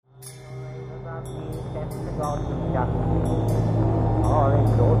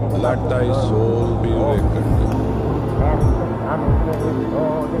Let thy soul be reckoned.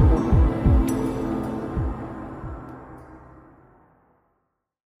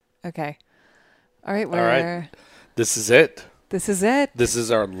 Okay. All right. All right. This is it. This is it. This is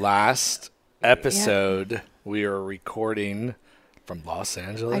our last episode. Yeah. We are recording from Los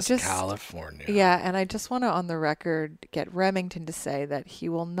Angeles, California. Yeah, and I just want to, on the record, get Remington to say that he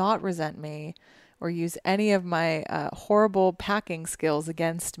will not resent me or use any of my horrible packing skills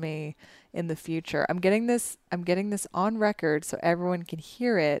against me in the future. I'm getting this on record so everyone can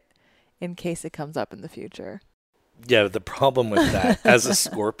hear it in case it comes up in the future. Yeah, the problem with that, as a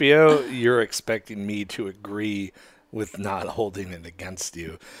Scorpio, you're expecting me to agree with not holding it against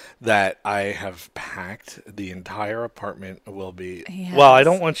you, that I have packed the entire apartment will be... Yes. Well, I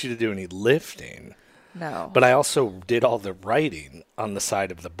don't want you to do any lifting. No. But I also did all the writing on the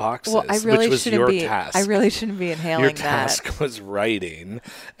side of the boxes, well, which was your task. I really shouldn't be inhaling that. Your that. task was writing.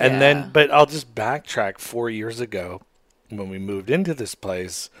 And then, but I'll just backtrack 4 years ago when we moved into this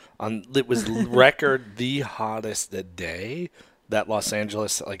place. It was record the hottest day that Los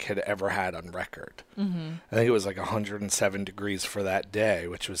Angeles had ever had on record. Mm-hmm. I think it was 107 degrees for that day,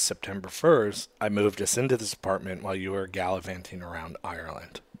 which was September 1st. I moved us into this apartment while you were gallivanting around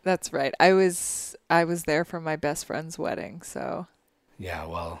Ireland. That's right. I was there for my best friend's wedding, so. Yeah,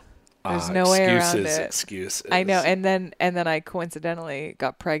 well, there's no way around it. Excuses. I know, and then I coincidentally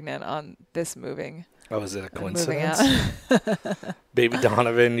got pregnant on this moving. Oh, is it a coincidence? Baby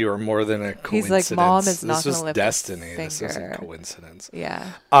Donovan, you were more than a coincidence. He's like, Mom is not going to lift destiny. A This isn't coincidence.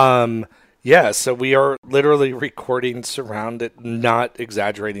 Yeah. Yeah, so we are literally recording surrounded, not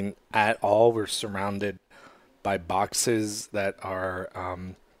exaggerating at all. We're surrounded by boxes that are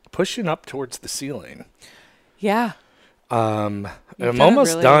pushing up towards the ceiling. Yeah. I'm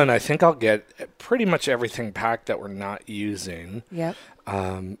almost done. I think I'll get pretty much everything packed that we're not using. Yep.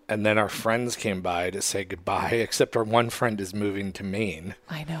 And then our friends came by to say goodbye, except our one friend is moving to Maine.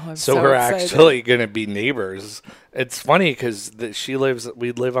 I know. I'm so we're excited. Actually going to be neighbors. It's funny because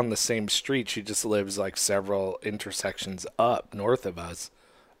we live on the same street. She just lives several intersections up north of us.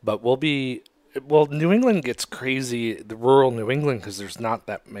 But New England gets crazy, the rural New England, because there's not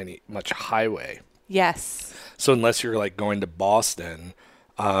that much highway. Yes. So unless you're going to Boston,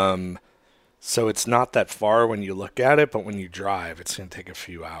 so it's not that far when you look at it, but when you drive, it's going to take a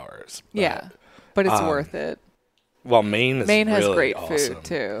few hours. But it's worth it. Well, Maine has really great awesome. Food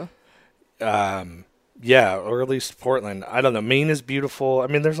too. Yeah, or at least Portland. I don't know. Maine is beautiful. I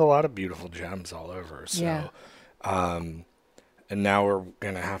mean, there's a lot of beautiful gems all over. So, yeah. And now we're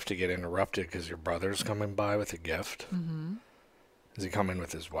going to have to get interrupted because your brother's coming by with a gift. Mm-hmm. Is he coming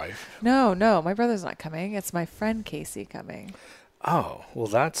with his wife? No. My brother's not coming. It's my friend Casey coming. Oh, well,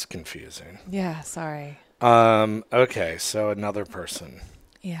 that's confusing. Yeah, sorry. Okay, so another person.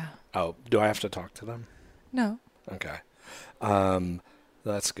 Yeah. Oh, do I have to talk to them? No. Okay.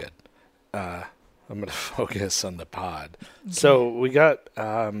 That's good. I'm going to focus on the pod. Okay. So we got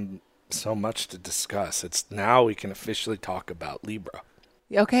so much to discuss. It's now we can officially talk about Libra.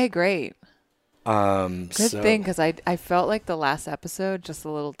 Okay, great. Good thing, because I felt like the last episode, just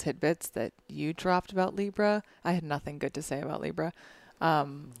the little tidbits that you dropped about Libra, I had nothing good to say about Libra.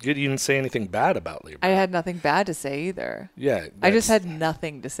 You didn't say anything bad about Libra. I had nothing bad to say either. Yeah. I just had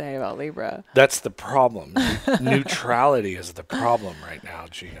nothing to say about Libra. That's the problem. Neutrality is the problem right now,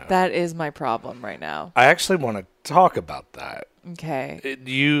 Gina. That is my problem right now. I actually want to talk about that. Okay.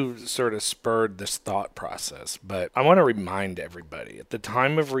 You sort of spurred this thought process, but I want to remind everybody, at the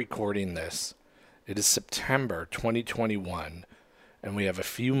time of recording this, it is September 2021, and we have a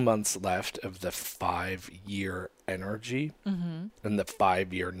few months left of the 5-year energy and the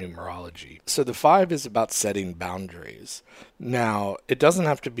 5-year numerology. So the 5 is about setting boundaries. Now, it doesn't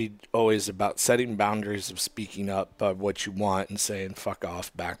have to be always about setting boundaries of speaking up of what you want and saying, fuck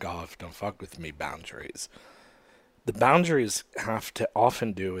off, back off, don't fuck with me boundaries. The boundaries have to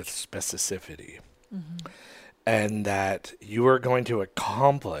often do with specificity. Mm-hmm. And that you are going to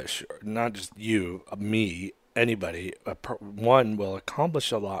accomplish, not just you, me, anybody, one will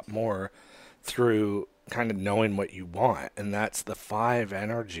accomplish a lot more through kind of knowing what you want. And that's the 5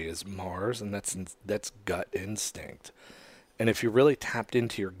 energy is Mars, and that's gut instinct. And if you're really tapped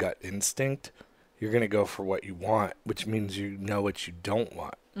into your gut instinct, you're going to go for what you want, which means you know what you don't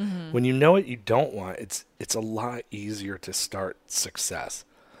want. Mm-hmm. When you know what you don't want, it's a lot easier to start success.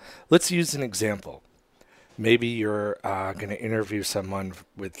 Let's use an example. Maybe you're going to interview someone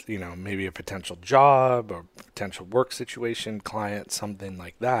with, maybe a potential job or potential work situation, client, something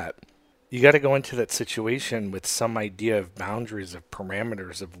like that. you got to go into that situation with some idea of boundaries, of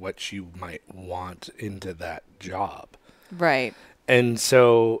parameters of what you might want into that job. Right. And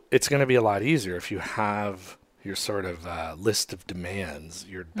so it's going to be a lot easier if you have your sort of list of demands,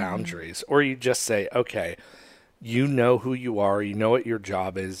 your boundaries, or you just say, okay, you know who you are, you know what your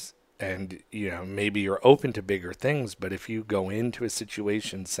job is, and maybe you're open to bigger things. But if you go into a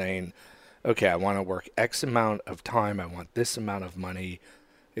situation saying, okay, I want to work X amount of time, I want this amount of money,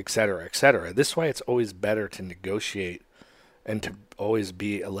 et cetera, et cetera. This way it's always better to negotiate and to always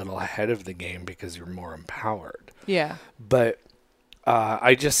be a little ahead of the game because you're more empowered. Yeah. But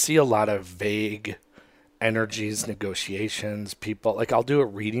I just see a lot of vague energies, negotiations, people. Like, I'll do a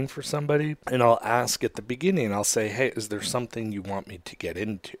reading for somebody and I'll ask at the beginning, I'll say, hey, is there something you want me to get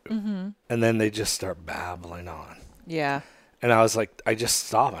into? Mm-hmm. And then they just start babbling on. Yeah. And I was like, I just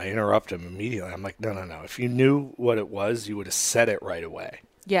stopped. I interrupt them immediately. I'm like, no. If you knew what it was, you would have said it right away.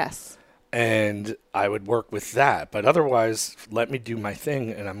 Yes. And I would work with that. But otherwise, let me do my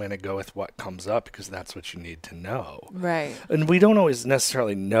thing, and I'm going to go with what comes up because that's what you need to know. Right. And we don't always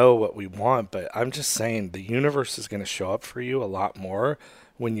necessarily know what we want, but I'm just saying the universe is going to show up for you a lot more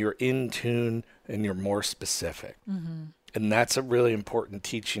when you're in tune and you're more specific. Mm-hmm. And that's a really important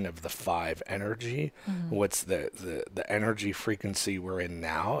teaching of the 5 energy. Mm-hmm. What's the energy frequency we're in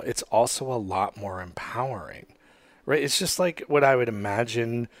now? It's also a lot more empowering, right? It's just like what I would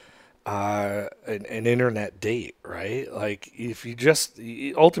imagine an internet date, right? Like, if you just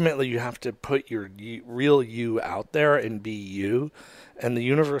ultimately you have to put your real you out there and be you, and the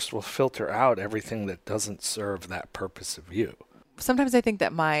universe will filter out everything that doesn't serve that purpose of you. Sometimes I think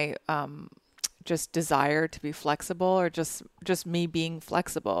that my just desire to be flexible, or just me being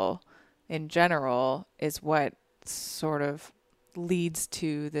flexible in general, is what sort of leads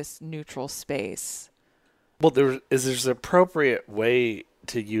to this neutral space. Well, there's an appropriate way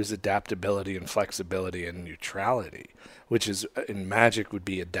to use adaptability and flexibility and neutrality, which is in magic would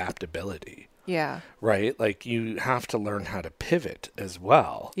be adaptability. Yeah. Right? Like, you have to learn how to pivot as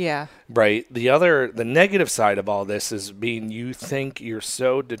well. Yeah. Right? The negative side of all this is being, you think you're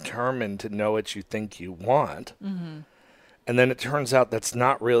so determined to know what you think you want. Mm-hmm. And then it turns out that's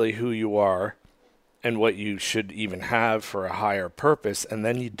not really who you are and what you should even have for a higher purpose. And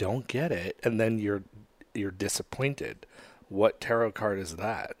then you don't get it. And then you're disappointed. What tarot card is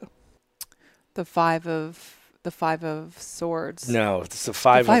that? The five of swords. No, it's the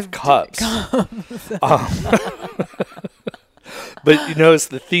five of cups. But you notice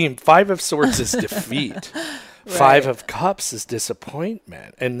the theme. 5 of swords is defeat. Right. 5 of cups is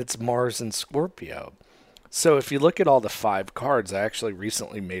disappointment. And it's Mars and Scorpio. So if you look at all the 5 cards, I actually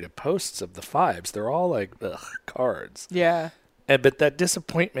recently made a post of the 5s. They're all like cards. Yeah. But that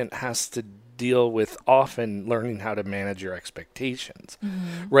disappointment has to deal with often learning how to manage your expectations,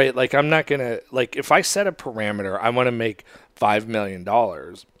 right? Like, I'm not going to, like, if I set a parameter, I want to make $5 million.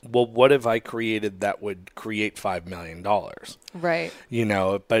 Well, what have I created that would create $5 million? Right.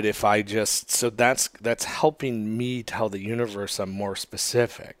 But if I just, so that's helping me tell the universe I'm more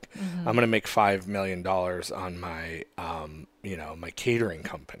specific. I'm going to make $5 million on my, my catering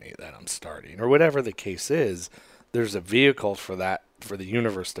company that I'm starting, or whatever the case is. There's a vehicle for that, for the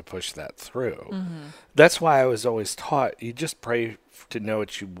universe to push that through. Mm-hmm. That's why I was always taught, you just pray to know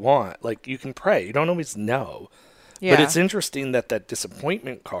what you want. Like, you can pray. You don't always know. Yeah. But it's interesting that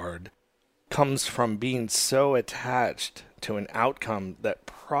disappointment card comes from being so attached to an outcome that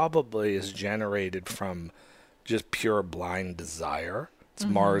probably is generated from just pure blind desire. It's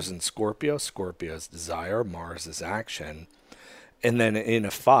Mars and Scorpio. Scorpio's desire. Mars is action. And then in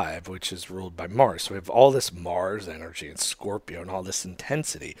a 5, which is ruled by Mars. So we have all this Mars energy and Scorpio and all this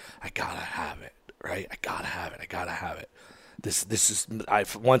intensity. I gotta have it, right? I gotta have it. This is,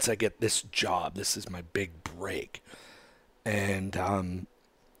 once I get this job, this is my big break. And,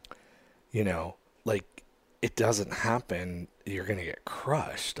 like, it doesn't happen. You're going to get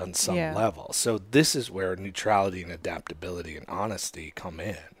crushed on some level. So this is where neutrality and adaptability and honesty come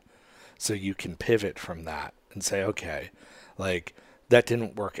in. So you can pivot from that and say, okay, like, that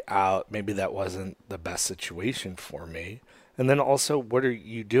didn't work out. Maybe that wasn't the best situation for me. And then also, what are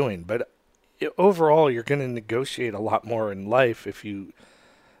you doing? But overall, you're going to negotiate a lot more in life if you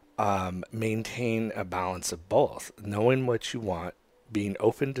maintain a balance of both. Knowing what you want, being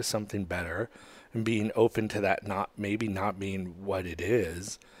open to something better, and being open to that not being what it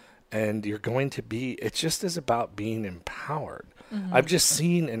is. And you're going to be, it just is about being empowered. Mm-hmm. I've just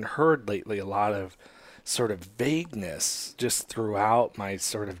seen and heard lately a lot of sort of vagueness just throughout my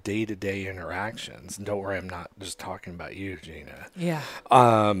sort of day-to-day interactions. And don't worry, I'm not just talking about you, Gina. Yeah.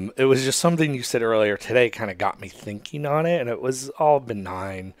 It was just something you said earlier today kind of got me thinking on it, and it was all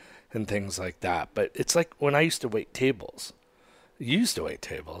benign. and things like that. But it's like when I used to wait tables. You used to wait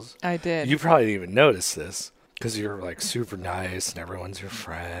tables. I did. You probably didn't even notice this because you're like super nice and everyone's your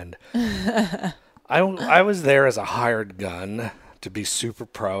friend. I was there as a hired gun to be super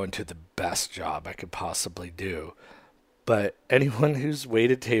pro and to the best job I could possibly do. But anyone who's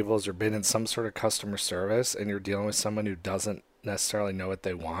waited tables or been in some sort of customer service and you're dealing with someone who doesn't necessarily know what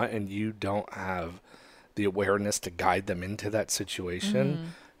they want and you don't have the awareness to guide them into that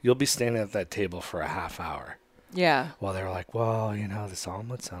situation, you'll be standing at that table for a half hour. Yeah. Well, they were like, well, this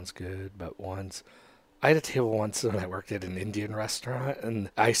omelet sounds good, but I had a table once when I worked at an Indian restaurant, and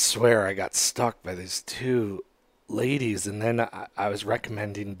I swear I got stuck by these two ladies, and then I was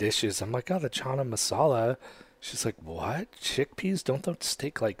recommending dishes. I'm like, oh, the chana masala. She's like, what? Chickpeas? Don't those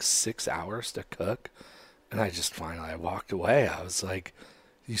take like 6 hours to cook? And I walked away. I was like,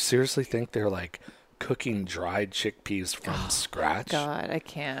 you seriously think they're like cooking dried chickpeas from scratch? God, I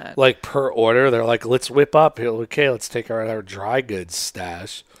can't. Like per order, they're like, let's whip up. Okay, let's take our dry goods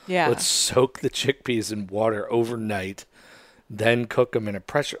stash. Yeah. Let's soak the chickpeas in water overnight, then cook them in a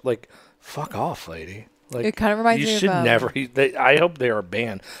pressure. Like, fuck off, lady. Like, it kind of reminds me you should of never. I hope they are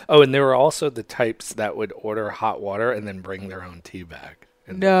banned. Oh, and there were also the types that would order hot water and then bring their own tea bag.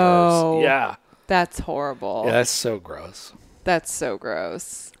 No. Yeah. That's horrible. Yeah, that's so gross. That's so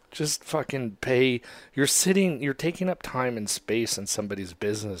gross. Just fucking pay. You're taking up time and space in somebody's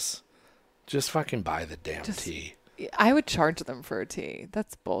business. Just fucking buy the damn tea. I would charge them for a tea.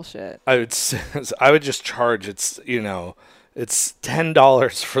 That's bullshit. I would just charge. It's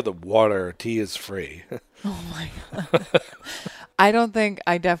 $10 for the water. Tea is free. Oh my God. I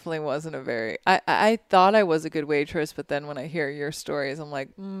definitely wasn't I thought I was a good waitress, but then when I hear your stories, I'm like,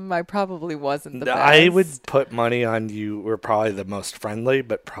 I probably wasn't the best. I would put money on you were probably the most friendly,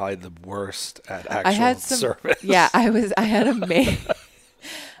 but probably the worst at actual service. Yeah, I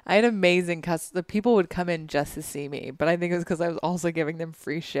had amazing customers. The people would come in just to see me, but I think it was because I was also giving them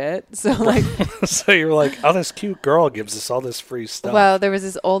free shit. So like, so you're like, oh, this cute girl gives us all this free stuff. Well, there was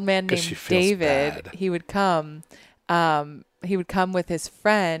this old man named David. Bad. He would come. He would come with his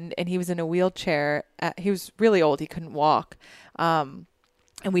friend, and he was in a wheelchair. He was really old; he couldn't walk. And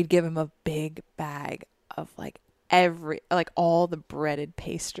we'd give him a big bag of all the breaded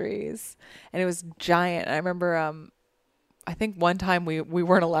pastries, and it was giant. I remember. I think one time we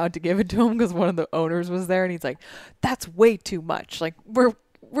weren't allowed to give it to him because one of the owners was there, and he's like, "That's way too much. Like we're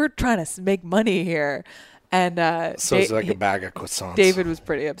trying to make money here." And so it's like a bag of croissants. David was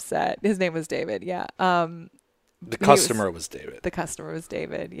pretty upset. His name was David. Yeah. The customer was David. The customer was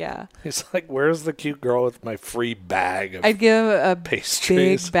David. Yeah. He's like, "Where's the cute girl with my free bag of?" I'd give him a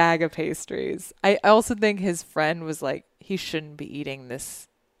pastries. Big bag of pastries. I also think his friend was like, he shouldn't be eating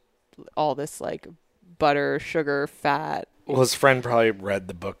all this like butter, sugar, fat. Well, his friend probably read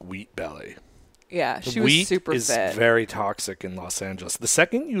the book Wheat Belly. Yeah, she was super fit. Wheat is very toxic in Los Angeles. The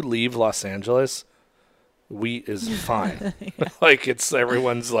second you leave Los Angeles, wheat is fine. Like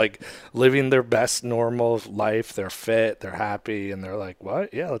everyone's like living their best normal life. They're fit, they're happy, and they're like,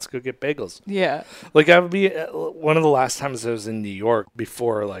 "What? Yeah, let's go get bagels." Yeah. Like I would be one of the last times I was in New York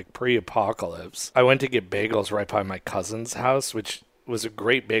before like pre-apocalypse. I went to get bagels right by my cousin's house, which was a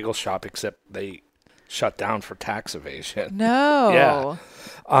great bagel shop, except they shut down for tax evasion. No.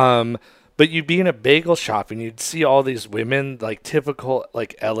 Yeah. But you'd be in a bagel shop and you'd see all these women, like typical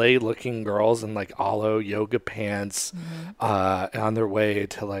like LA looking girls in like aloe yoga pants, on their way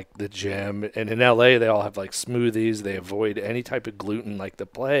to like the gym. And in LA they all have like smoothies. They avoid any type of gluten like the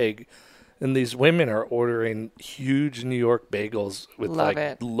plague. And these women are ordering huge New York bagels with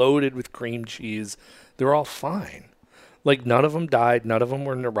loaded with cream cheese. They're all fine. Like, none of them died. None of them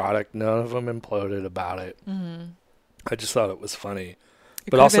were neurotic. None of them imploded about it. Mm-hmm. I just thought it was funny.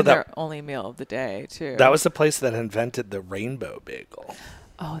 But also been their only meal of the day, too. That was the place that invented the rainbow bagel.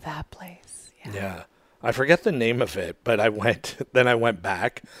 Oh, that place. Yeah. I forget the name of it, but I went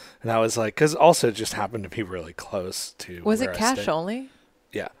back, and I was like, because also it just happened to be really close to Was it cash only?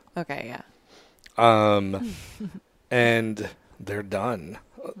 Yeah. Okay, yeah. And they're done.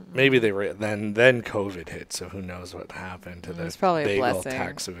 Maybe they were then COVID hit, so who knows what happened to the bagel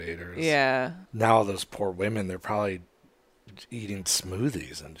tax evaders. Yeah. Now those poor women, they're probably eating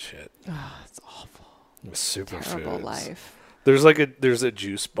smoothies and shit. Oh, it's awful. With superfoods. Terrible life. There's a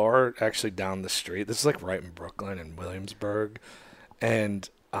juice bar actually down the street. This is like right in Brooklyn and Williamsburg. And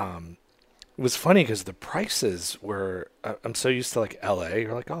it was funny because the prices were, I'm so used to like LA.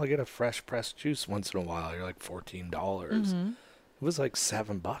 You're like, oh, I'll get a fresh pressed juice once in a while. You're like $14. Mm-hmm. It was like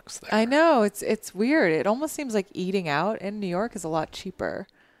 $7 there. I know. It's weird. It almost seems like eating out in New York is a lot cheaper.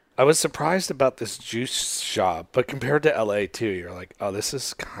 I was surprised about this juice shop, but compared to LA too, you're like, oh, this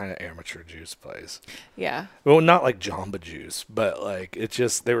is kind of amateur juice place. Yeah. Well, not like Jamba Juice, but like it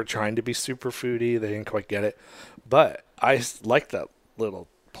just they were trying to be super foodie. They didn't quite get it, but I liked that little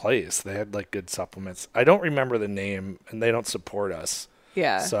place. They had like good supplements. I don't remember the name, and they don't support us,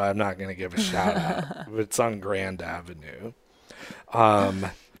 Yeah. so I'm not gonna give a shout out. But it's on Grand Avenue.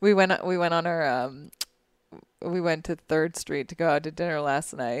 We went on our we went to 3rd Street to go out to dinner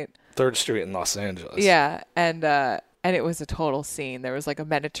last night. 3rd Street in Los Angeles. Yeah, and it was a total scene. There was like a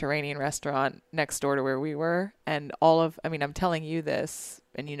Mediterranean restaurant next door to where we were, and I'm telling you this,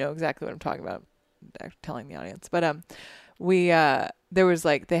 and you know exactly what I'm talking about. I'm telling the audience, but there was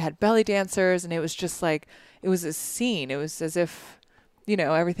like they had belly dancers, and it was just like it was a scene. It was as if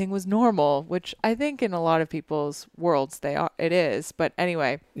everything was normal, which I think in a lot of people's worlds it is. But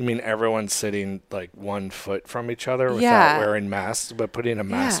anyway. You mean everyone's sitting like 1 foot from each other without wearing masks, but putting a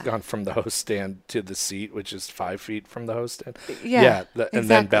mask on from the host stand to the seat, which is 5 feet from the host stand? Yeah. And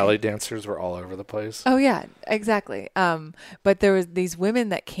then belly dancers were all over the place. Oh, yeah, exactly. But there was these women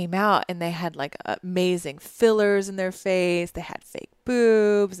that came out, and they had like amazing fillers in their face. They had fake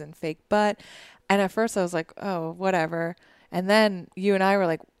boobs and fake butt. And at first I was like, oh, whatever. And then you and I were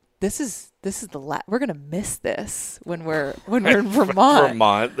like, "This is we're gonna miss this when we're in Vermont."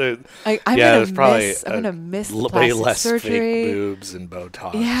 Vermont, I'm gonna miss the way plastic less surgery. Fake boobs and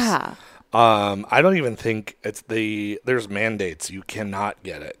Botox. Yeah. I don't even think there's mandates. You cannot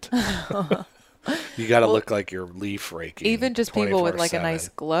get it. You got to look like you're leaf raking. Even just people with like a 24/7. nice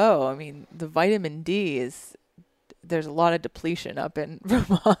glow. I mean, the vitamin D there's a lot of depletion up in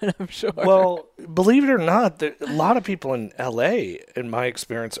Vermont, I'm sure. Well, believe it or not, a lot of people in LA, in my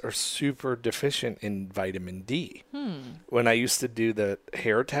experience, are super deficient in vitamin D. When I used to do the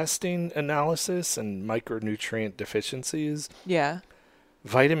hair testing analysis and micronutrient deficiencies,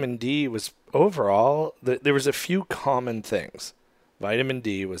 vitamin D was overall, there was a few common things. Vitamin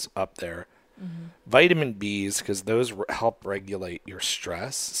D was up there. Vitamin Bs, because those help regulate your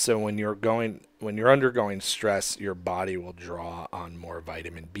stress. So when you're undergoing stress, your body will draw on more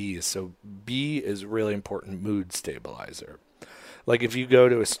vitamin Bs. So B is a really important mood stabilizer. Like if you go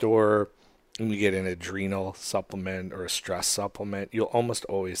to a store and you get an adrenal supplement or a stress supplement, you'll almost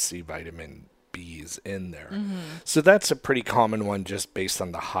always see vitamin Bs in there. So that's a pretty common one just based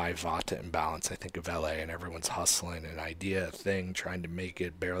on the high Vata imbalance, I think, of LA, and everyone's hustling an idea, a thing, trying to make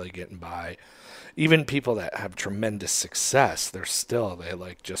it, barely getting by. Even people that have tremendous success, they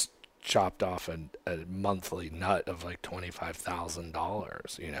like just chopped off a monthly nut of like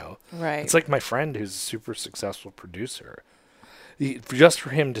 $25,000, Right. It's like my friend who's a super successful producer. Just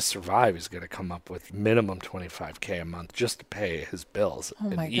for him to survive, he's going to come up with minimum $25K a month just to pay his bills Oh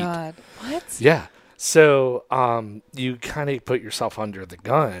and my eat. God. What? Yeah. So you kind of put yourself under the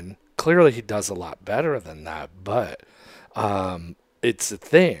gun. Clearly, he does a lot better than that, but it's a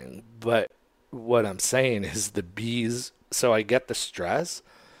thing. But what I'm saying is the B's. So I get the stress,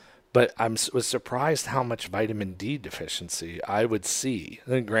 but was surprised how much vitamin D deficiency I would see.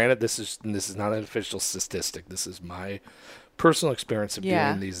 And granted, this is not an official statistic. This is my personal experience of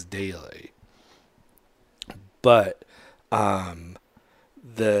doing these daily. But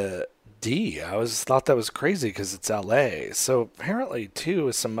the D, I thought that was crazy because it's LA. So apparently too,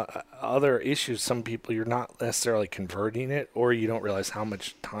 with some other issues, some people you're not necessarily converting it, or you don't realize how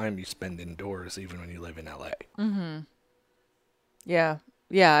much time you spend indoors, even when you live in LA. Yeah,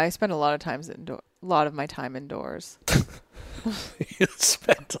 I spend a lot of my time indoors. You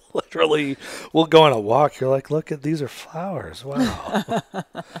spent we'll go on a walk. You're like, look at these are flowers. Wow.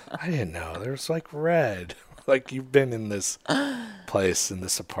 I didn't know. There's like red. Like you've been in this place, in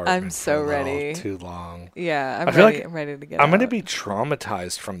this apartment. I'm so ready. Too long. Yeah, I'm ready to get I'm going to out. be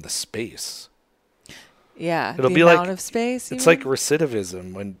traumatized from the space. Yeah, It'll the be amount like of space. It's like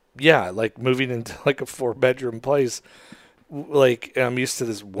recidivism like moving into like a 4-bedroom place. Like I'm used to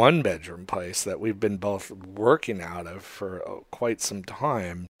this 1-bedroom place that we've been both working out of for quite some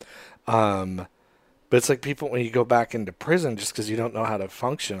time. But it's like people when you go back into prison just because you don't know how to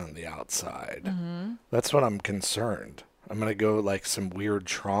function on the outside. That's what I'm concerned. I'm going to go like some weird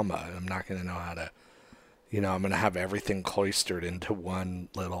trauma. And I'm not going to know how to, I'm going to have everything cloistered into one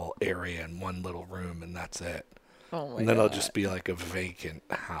little area and one little room, and that's it. Oh my and then God. it'll just be like a vacant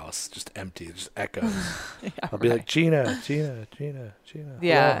house, just empty, just echoes. I'll be like, Gina.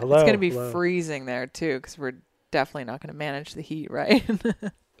 Yeah, hello, it's going to be hello. freezing there too because we're definitely not going to manage the heat, right?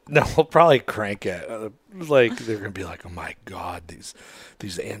 No, we'll probably crank it. Like they're gonna be like, "Oh my God,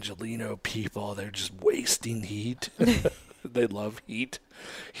 these Angelino people, they're just wasting heat. They love heat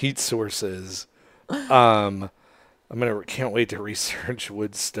sources." Can't wait to research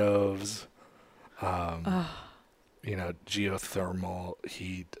wood stoves, Ugh. geothermal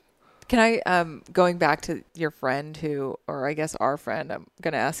heat. Can I, going back to your friend or I guess our friend, I'm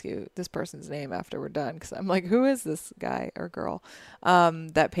going to ask you this person's name after we're done because I'm like, who is this guy or girl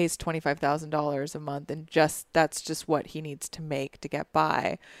that pays $25,000 a month and that's just what he needs to make to get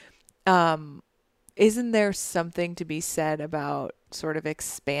by? Isn't there something to be said about sort of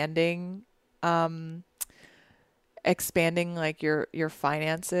expanding like your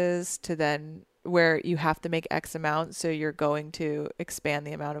finances to then where you have to make X amount, so you're going to expand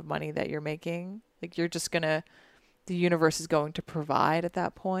the amount of money that you're making. Like the universe is going to provide at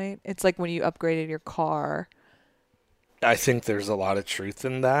that point. It's like when you upgraded your car. I think there's a lot of truth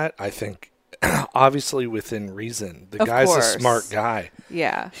in that. I think obviously within reason. The Of guy's course. a smart guy.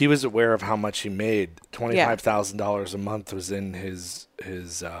 Yeah. He was aware of how much he made. $25,000 a month was in his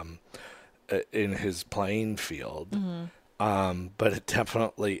playing field. Mm-hmm. But it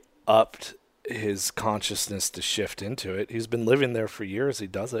definitely upped his consciousness to shift into it. He's been living there for years. He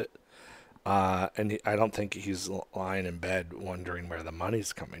does it. And I don't think he's lying in bed wondering where the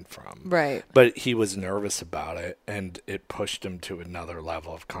money's coming from. Right. But he was nervous about it, and it pushed him to another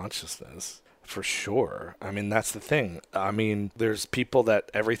level of consciousness. For sure. I mean, that's the thing. I mean, there's people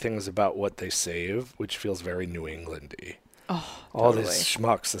that everything is about what they save, which feels very New England-y. Oh, All totally. these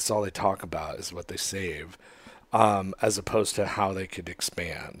schmucks, that's all they talk about is what they save, as opposed to how they could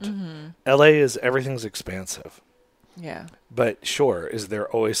expand. Mm-hmm. LA everything's expansive. Yeah. But sure, is there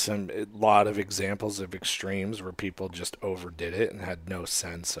always a lot of examples of extremes where people just overdid it and had no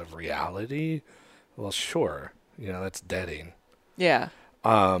sense of reality? Well, sure. That's deading. Yeah.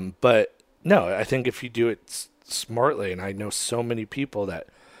 But no, I think if you do it smartly, and I know so many people that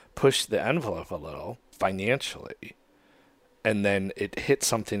push the envelope a little financially, and then it hit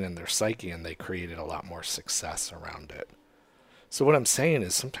something in their psyche and they created a lot more success around it. So what I'm saying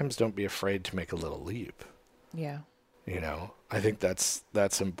is sometimes don't be afraid to make a little leap. Yeah. I think that's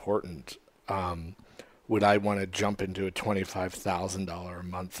important. Would I want to jump into a $25,000 a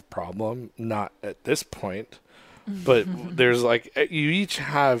month problem? Not at this point, but there's you each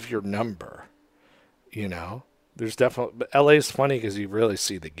have your number, there's definitely, but LA is funny because you really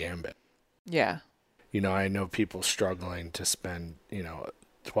see the gambit. Yeah. I know people struggling to spend,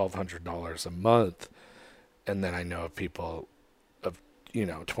 $1,200 a month. And then I know of people of,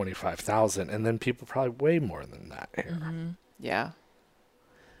 25,000, and then people probably way more than that here. Mm-hmm. Yeah.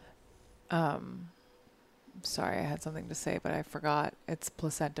 Sorry, I had something to say, but I forgot. It's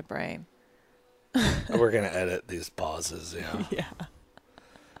placenta brain. We're going to edit these pauses. Yeah.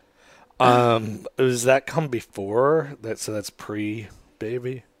 Does that come before that? So that's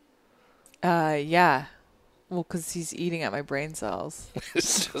pre-baby? Yeah. Well, because he's eating at my brain cells.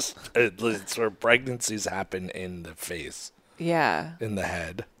 It's where pregnancies happen in the face. Yeah. In the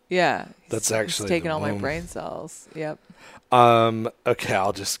head. Yeah. That's actually he's taking all my womb. brain cells. Yep. Okay,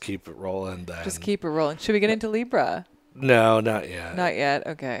 I'll just keep it rolling then. Just keep it rolling. Should we get into Libra? No, not yet. Not yet.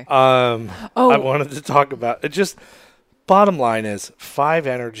 Okay. I wanted to talk about it. Just bottom line is 5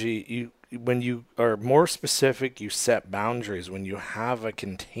 energy. When you are more specific, you set boundaries. When you have a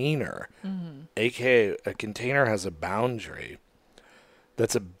container, aka a container has a boundary,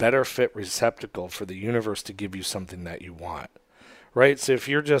 that's a better fit receptacle for the universe to give you something that you want. Right? So if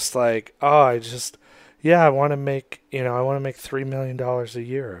you're just like, I want to make, $3 million a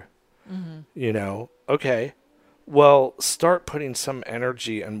year. Okay. Well, start putting some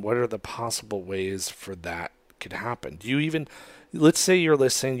energy on what are the possible ways for that could happen. Let's say you're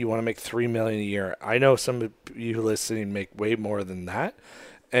listening, you want to make $3 million a year. I know some of you listening make way more than that,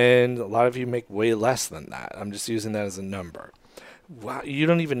 and a lot of you make way less than that. I'm just using that as a number. Wow, you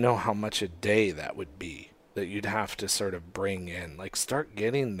don't even know how much a day that would be that you'd have to sort of bring in. Start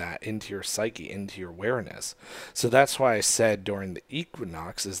getting that into your psyche, into your awareness. So that's why I said during the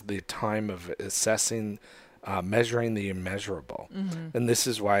equinox is the time of assessing, measuring the immeasurable. And this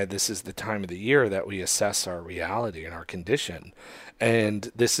is why this is the time of the year that we assess our reality and our condition.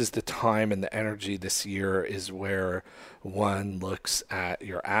 And this is the time and the energy this year is where one looks at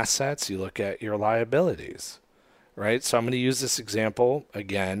your assets, you look at your liabilities, right? So I'm going to use this example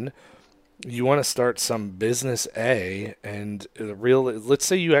again. You want to start some business A, and let's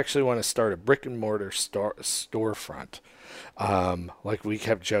say you actually want to start a brick and mortar storefront. Like we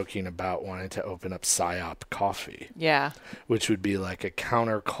kept joking about wanting to open up PsyOp Coffee, Yeah. which would be like a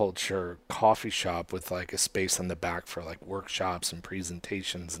counterculture coffee shop with like a space on the back for like workshops and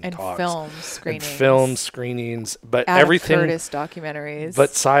presentations and And talks film screenings. and film screenings, but Adam everything. Curtis documentaries.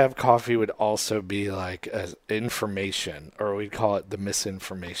 But PsyOp Coffee would also be like information, or we'd call it the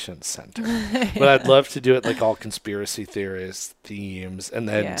Misinformation Center. But I'd love to do it like all conspiracy theorist themes, and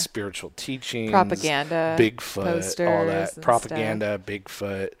then spiritual teachings, propaganda, Bigfoot, all that propaganda, stuff.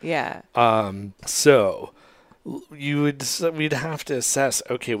 Bigfoot. Yeah. So we'd have to assess.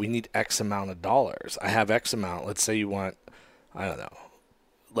 Okay, we need X amount of dollars. I have X amount. Let's say you want, I don't know,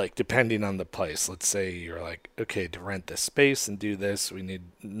 like depending on the place. Let's say you're like, okay, to rent this space and do this, we need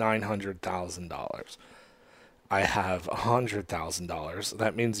 $900,000. I have $100,000.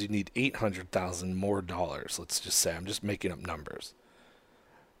 That means you need $800,000 more dollars. Let's just say, I'm just making up numbers.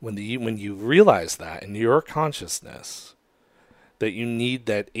 When you realize that in your consciousness that you need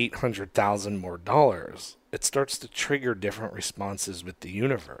that $800,000 more dollars, it starts to trigger different responses with the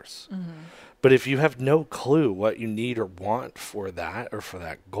universe. Mm-hmm. But if you have no clue what you need or want for that or for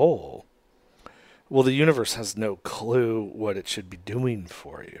that goal, well, the universe has no clue what it should be doing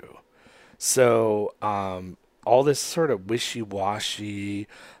for you. So all this sort of wishy-washy,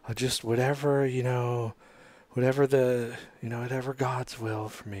 just whatever, whatever whatever God's will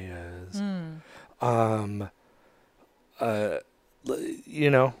for me is. What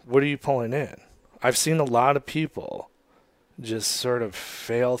are you pulling in? I've seen a lot of people just sort of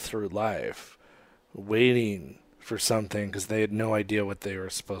fail through life waiting for something because they had no idea what they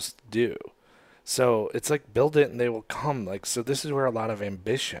were supposed to do. So it's like build it and they will come. Like, so this is where a lot of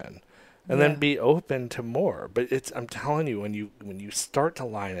ambition and then be open to more. But I'm telling you, when you start to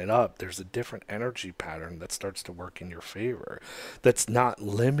line it up, there's a different energy pattern that starts to work in your favor. That's not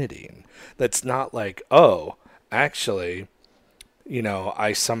limiting. That's not like, oh, actually,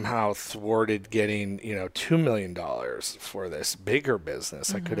 I somehow thwarted getting, $2 million for this bigger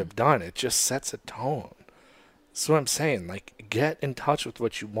business I could have done. It just sets a tone. That's what I'm saying. Like, get in touch with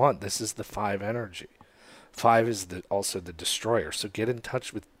what you want. This is the 5 energy. 5 is also the destroyer. So get in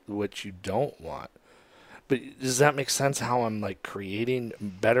touch with what you don't want. But does that make sense how I'm like creating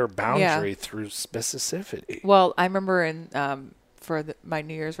better boundary through specificity? Well, I remember for my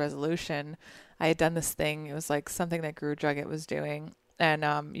New Year's resolution, I had done this thing. It was like something that Guru Jagat was doing. And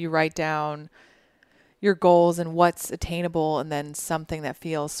you write down your goals and what's attainable and then something that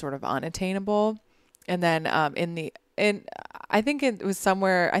feels sort of unattainable. And then I think it was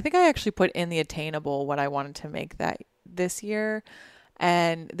somewhere, I think I actually put in the attainable what I wanted to make this year.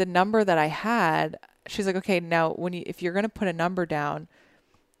 And the number that I had, she's like, okay, now if you're going to put a number down,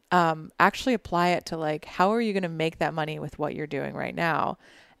 actually apply it to like, how are you going to make that money with what you're doing right now?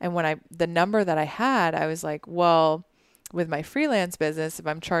 And the number that I had, I was like, well, with my freelance business, if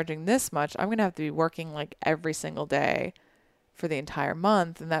I'm charging this much, I'm going to have to be working like every single day for the entire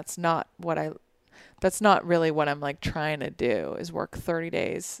month. And that's not really what I'm like trying to do, is work 30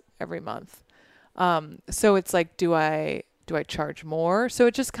 days every month. So it's like, do I charge more? So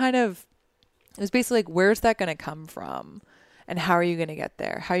it just it was basically like, where's that going to come from? And how are you going to get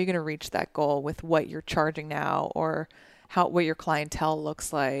there? How are you going to reach that goal with what you're charging now, or what your clientele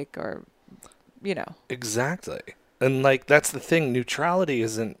looks like, or, Exactly. And like, that's the thing. Neutrality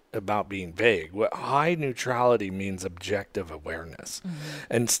isn't about being vague. What high neutrality means objective awareness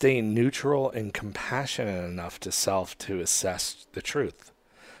and staying neutral and compassionate enough to self to assess the truth.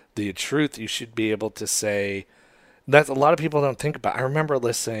 The truth, you should be able to say, that's a lot of people don't think about. I remember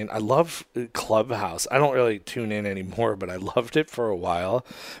listening. I love Clubhouse. I don't really tune in anymore, but I loved it for a while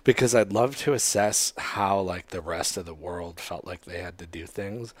because I'd love to assess how like the rest of the world felt like they had to do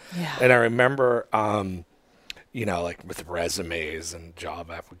things. Yeah. And I remember, like with resumes and job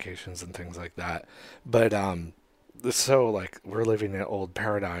applications and things like that. But so like we're living in an old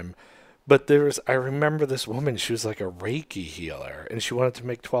paradigm. But I remember this woman, she was like a Reiki healer, and she wanted to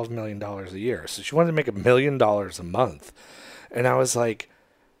make $12 million a year. So she wanted to make $1 million a month. And I was like,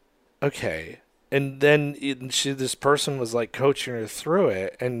 okay. And then this person was like coaching her through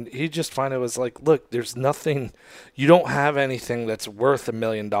it. And he just finally was like, look, there's nothing, you don't have anything that's worth $1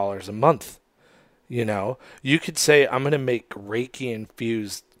 million a month. You could say, I'm going to make Reiki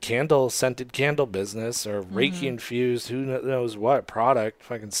infused scented candle business, or Reiki infused who knows what product,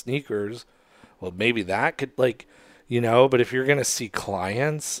 fucking sneakers. Well, maybe that could but if you're going to see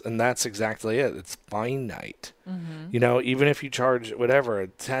clients, and that's exactly it, it's finite. Even if you charge whatever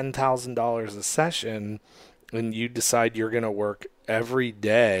 $10,000 a session and you decide you're going to work every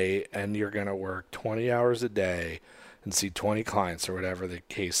day and you're going to work 20 hours a day and see 20 clients or whatever the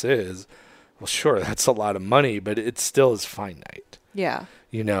case is, Well, sure, that's a lot of money, but it still is finite. Yeah.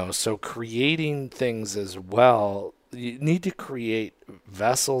 So creating things as well, you need to create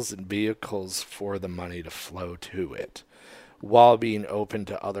vessels and vehicles for the money to flow to it while being open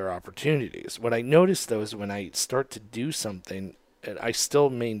to other opportunities. What I notice, though, is when I start to do something, and I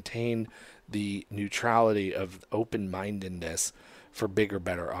still maintain the neutrality of open-mindedness for bigger,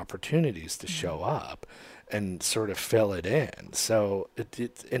 better opportunities to show up and sort of fill it in. So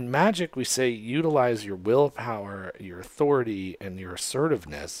in magic, we say utilize your willpower, your authority, and your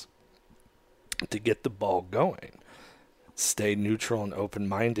assertiveness to get the ball going. Stay neutral and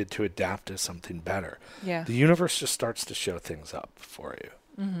open-minded to adapt to something better. Yeah. The universe just starts to show things up for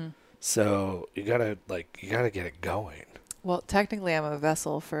you. Mm-hmm. So you gotta get it going. Well, technically, I'm a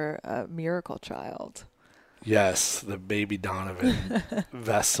vessel for a miracle child. Yes, the baby Donovan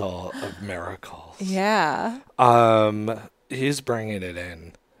vessel of miracles. Yeah. He's bringing it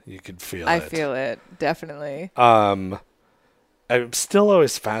in. You could feel it. I feel it, definitely. I'm still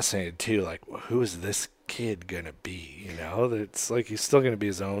always fascinated too. Like, who is this kid gonna be? It's like he's still gonna be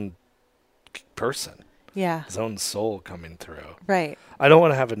his own person. Yeah. His own soul coming through. Right. I don't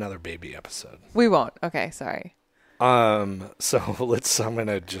want to have another baby episode. We won't. Okay, sorry. So I'm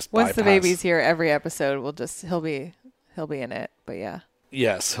gonna just Once bypass. the baby's here, every episode he'll be in it. But yeah.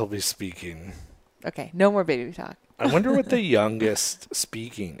 Yes, he'll be speaking. Okay, no more baby talk. I wonder what the youngest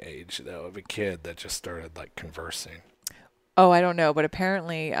speaking age though of a kid that just started like conversing. Oh, I don't know, but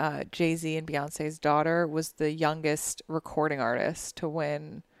apparently Jay-Z and Beyonce's daughter was the youngest recording artist to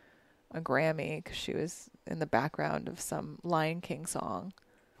win a Grammy because she was in the background of some Lion King song.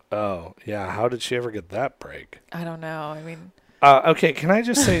 Oh, yeah. How did she ever get that break? I don't know. I mean... Okay, can I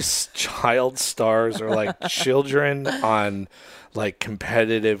just say child stars or like children on like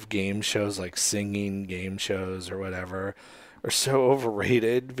competitive game shows, like singing game shows or whatever, are so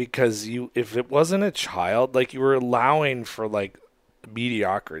overrated because if it wasn't a child, like you were allowing for like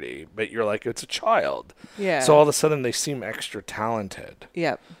mediocrity, but you're like, it's a child. Yeah. So all of a sudden they seem extra talented.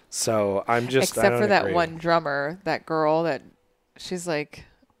 Yep. So I'm just... Except for that one drummer, that girl that she's like...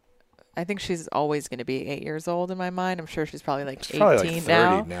 I think she's always going to be 8 years old in my mind. I'm sure she's probably like 18 probably like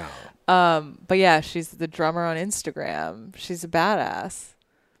 30 now. But yeah, she's the drummer on Instagram. She's a badass.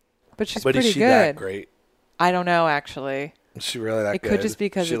 But she's pretty good. Is she that great? I don't know, actually. Is she really that good? It could just be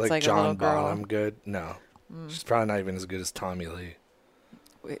because it's like a little girl. John Bonham good? No. She's probably not even as good as Tommy Lee.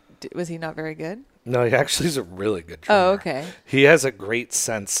 Wait, was he not very good? No, he actually is a really good drummer. Oh, okay. He has a great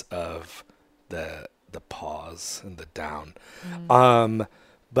sense of the pause and the down.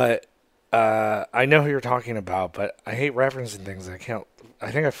 But I know who you're talking about, but I hate referencing things. I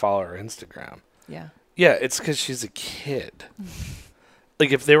think I follow her Instagram. Yeah. Yeah, it's because she's a kid.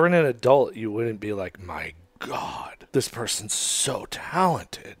 Like, if they were an adult, you wouldn't be like, my God, this person's so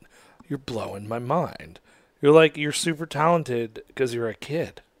talented. You're blowing my mind. You're like, you're super talented because you're a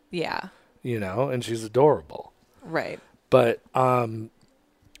kid. Yeah. And she's adorable. Right. But now I'm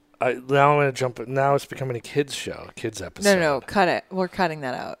going to jump. Now it's becoming a kids show, a kids episode. No, cut it. We're cutting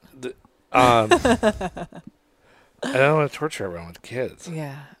that out. I don't want to torture everyone with kids.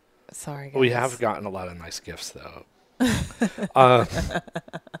 Yeah. Sorry, guys. We have gotten a lot of nice gifts, though.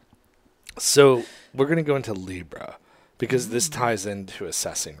 So we're going to go into Libra because this ties into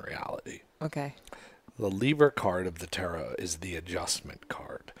assessing reality. Okay. The Libra card of the tarot is the adjustment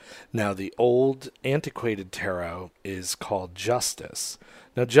card. Now, the old antiquated tarot is called justice.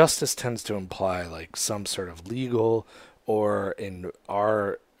 Now, justice tends to imply like some sort of legal, or in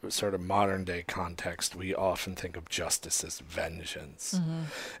our sort of modern day context, we often think of justice as vengeance.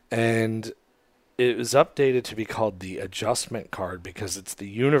 And it was updated to be called the adjustment card because it's the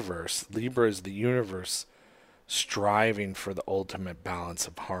universe. Libra is the universe striving for the ultimate balance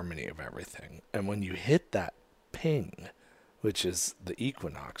of harmony of everything. And when you hit that ping, which is the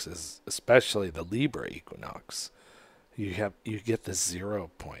equinoxes, especially the Libra equinox, you get the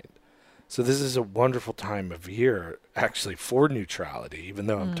 0 point. So this is a wonderful time of year, actually, for neutrality, even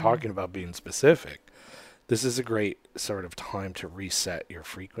though I'm talking about being specific. This is a great sort of time to reset your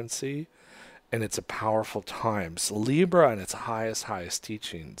frequency, and it's a powerful time. So Libra in its highest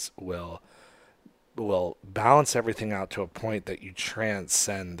teachings will balance everything out to a point that you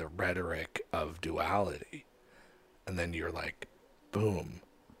transcend the rhetoric of duality. And then you're like, boom,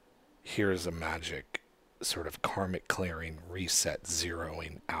 here's a magic sort of karmic clearing, reset,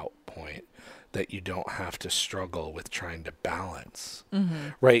 zeroing out point that you don't have to struggle with trying to balance.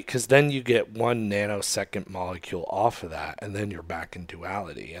 Right? Because then you get 1 nanosecond molecule off of that, and then you're back in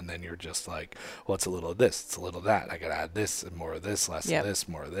duality, and then you're just like, well, it's a little of this, it's a little of that, I gotta add this and more of this, less of this,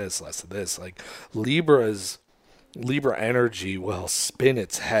 more of this, less of this. Like, Libra's Libra energy will spin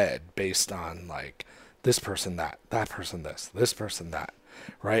its head based on like this person that person this person that,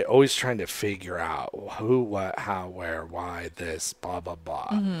 right? Always trying to figure out who, what, how, where, why, this, blah, blah, blah.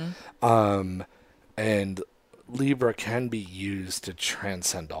 And Libra can be used to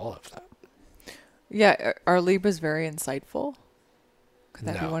transcend all of that. Yeah. Are Libras very insightful? Could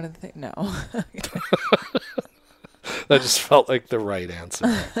that be No. one of the things? No. That just felt like the right answer.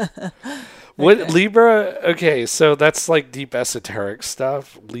 What Libra? Okay, so that's like deep esoteric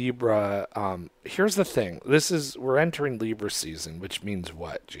stuff. Libra. Here's the thing. We're entering Libra season, which means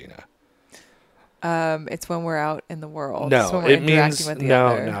what, Gina? It's when we're out in the world. It's when No, we're it interacting means with the no,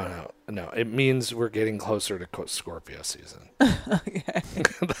 other. no. It means we're getting closer to Scorpio season. Okay.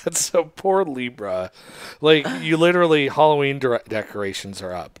 That's so poor Libra. Like you literally, Halloween decorations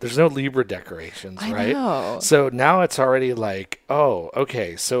are up. There's no Libra decorations, I right? know. So now it's already like, oh,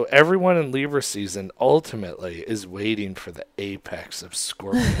 okay. So everyone in Libra season ultimately is waiting for the apex of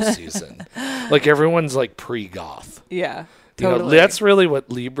Scorpio season. Like everyone's like pre-Goth. Yeah. You know, Totally. that's really what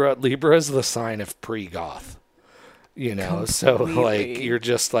Libra is the sign of pre-Goth. You know, so like Completely. you're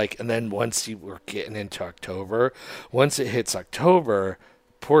just like, and then once you were getting into October, once it hits October,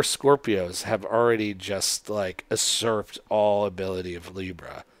 poor Scorpios have already just like usurped all ability of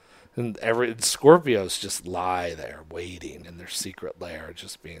Libra. And Scorpios just lie there waiting in their secret lair,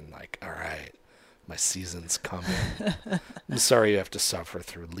 just being like, all right, my season's coming. I'm sorry you have to suffer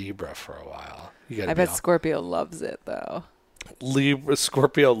through Libra for a while. I bet Scorpio loves it though.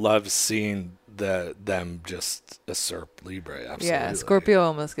 Scorpio loves seeing them just usurp Libra. Absolutely. Yeah. Scorpio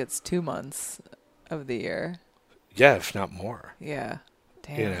almost gets 2 months of the year. Yeah, if not more. Yeah.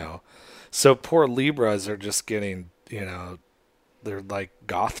 Damn. You know, so poor Libras are just getting, you know, they're like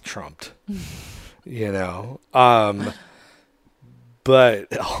goth trumped. You know,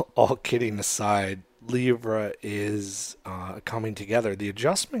 but all kidding aside, Libra is coming together. The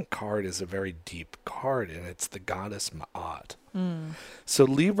adjustment card is a very deep card, and it's the goddess Ma'at. So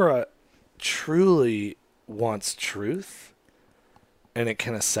Libra truly wants truth, and it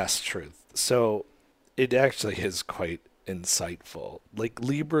can assess truth. So it actually is quite insightful. Like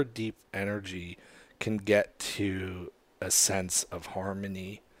Libra deep energy can get to a sense of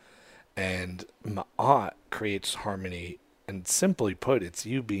harmony, and Ma'at creates harmony. And simply put, it's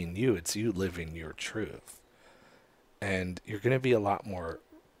you being you. It's you living your truth. And you're going to be a lot more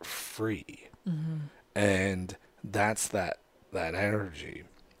free. And that's that energy.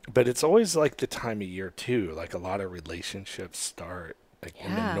 But it's always like the time of year, too. Like a lot of relationships start like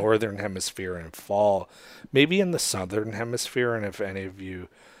in the Yeah. northern hemisphere in fall. Maybe in the southern hemisphere. And if any of you...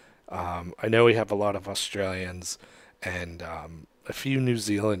 I know we have a lot of Australians and a few New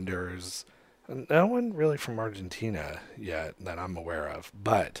Zealanders... No one really from Argentina yet that I'm aware of.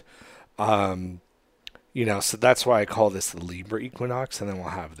 But, you know, so that's why I call this the Libra equinox, and then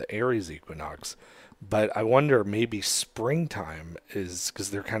we'll have the Aries equinox. But I wonder maybe springtime is,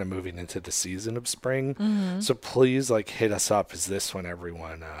 because they're kind of moving into the season of spring. So please, like, hit us up. Is this when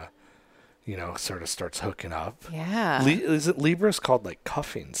everyone, you know, sort of starts hooking up? Yeah. Libra's called, like,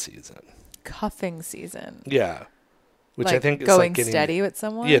 cuffing season. Cuffing season. Yeah. Which like I think is going like getting steady with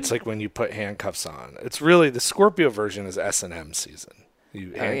someone. Yeah, it's like when you put handcuffs on. It's really the Scorpio version is S&M season.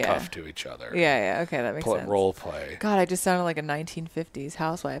 You handcuff to each other. Yeah. Okay, that makes sense. Role play. God, I just sounded like a 1950s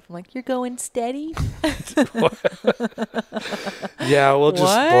housewife. I'm like, you're going steady? Yeah, we'll just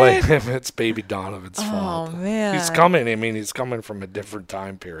What? blame him. It's Baby Donovan's Oh, fault. man. He's coming. I mean, he's coming from a different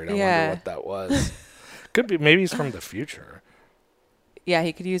time period. I Yeah. wonder what that was. Could be. Maybe he's from the future. Yeah,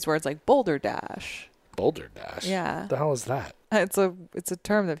 he could use words like boulder dash. Boulder Dash. Yeah. What the hell is that? It's a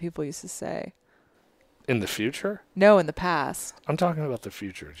term that people used to say. In the future? No, in the past. I'm talking about the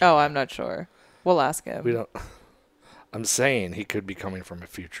future. Oh, Gina. I'm not sure. We'll ask him. We don't. I'm saying he could be coming from a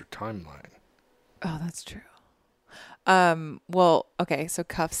future timeline. Oh, that's true. Well, okay, so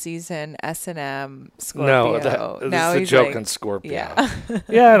cuff season, S&M, Scorpio. No, Now that's the he's joke like, on Scorpio. yeah.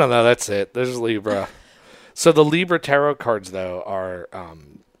 Yeah, I don't know. That's it. There's Libra. So the Libra tarot cards, though, are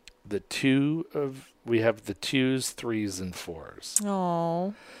we have the 2s, 3s, and 4s.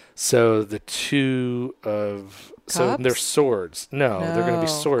 Oh. So the 2 of... So Cups? they're swords. No, they're going to be No, of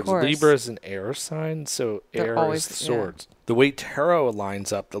swords. course. Libra is an air sign, so They're air always- is swords. The way tarot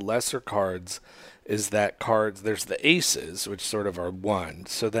lines up, the lesser cards is that cards... There's the aces, which sort of are 1.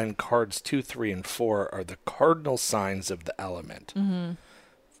 So then cards 2, 3, and 4 are the cardinal signs of the element.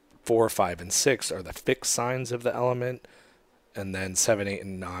 4, 5, and 6 are the fixed signs of the element. And then 7, 8,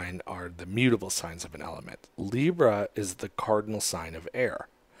 and 9 are the mutable signs of an element. Libra is the cardinal sign of air.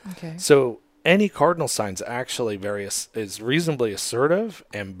 Okay. So any cardinal sign is actually is reasonably assertive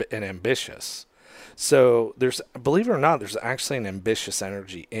and ambitious. So there's, believe it or not, there's actually an ambitious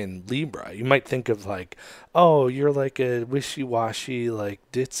energy in Libra. You might think of like, oh, you're like a wishy-washy, like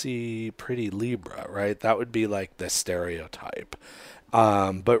ditzy, pretty Libra, right? That would be like the stereotype.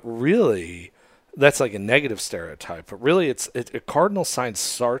 But really, that's like a negative stereotype. But really, a cardinal sign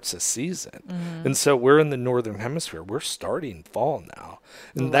starts a season. And so we're in the northern hemisphere. We're starting fall now.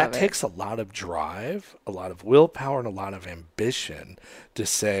 And that Love it. takes a lot of drive, a lot of willpower, and a lot of ambition to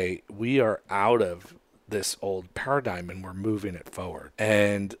say we are out of this old paradigm and we're moving it forward.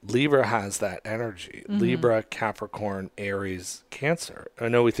 And Libra has that energy. Libra, Capricorn, Aries, Cancer. I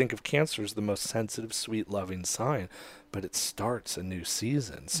know we think of Cancer as the most sensitive, sweet, loving sign, but it starts a new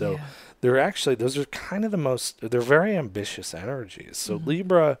season. So those are kind of they're very ambitious energies. So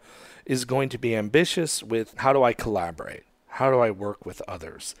Libra is going to be ambitious with, how do I collaborate? How do I work with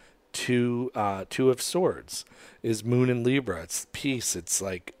others? Two of Swords is Moon in Libra. It's peace. It's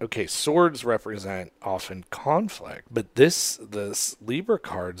like, okay, swords represent often conflict, but this Libra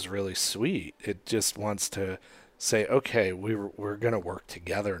card's really sweet. It just wants to say, okay, we're going to work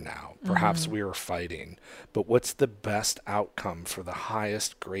together now. Perhaps we were fighting, but what's the best outcome for the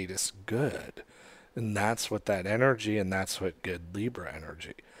highest, greatest good? And that's what that energy, and that's what good Libra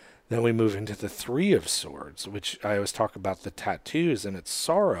energy. Then we move into the Three of Swords, which I always talk about the tattoos and it's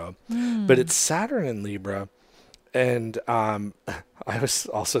sorrow, but it's Saturn in Libra. And I always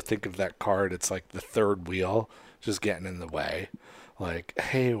also think of that card. It's like the third wheel just getting in the way. Like,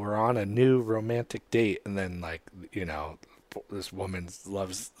 hey, we're on a new romantic date. And then, like, you know, this woman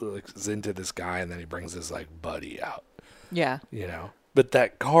is into this guy, and then he brings his, like, buddy out. Yeah. You know? But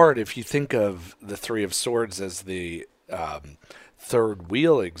that card, if you think of the Three of Swords as the third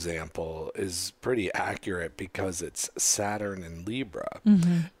wheel example, is pretty accurate because it's Saturn and Libra.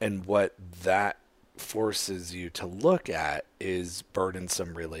 And what that forces you to look at is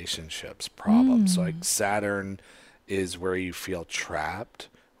burdensome relationships, problems. So like Saturn is where you feel trapped,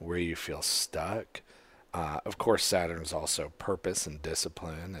 where you feel stuck. Of course, Saturn is also purpose and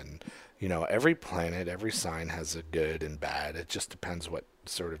discipline. And, you know, every planet, every sign has a good and bad. It just depends what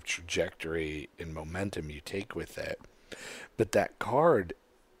sort of trajectory and momentum you take with it. But that card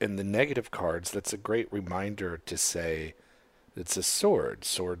and the negative cards, that's a great reminder to say it's a sword.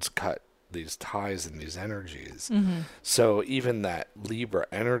 Swords cut these ties and these energies. So even that Libra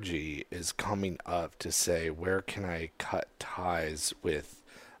energy is coming up to say, where can I cut ties with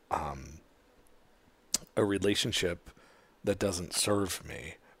a relationship that doesn't serve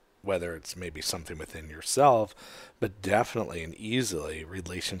me? Whether it's maybe something within yourself, but definitely and easily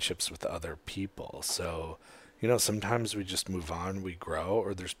relationships with other people. So, you know, sometimes we just move on, we grow,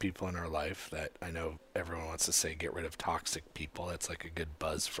 or there's people in our life that I know everyone wants to say, get rid of toxic people. That's like a good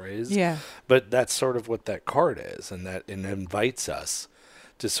buzz phrase. Yeah. But that's sort of what that card is, and that it invites us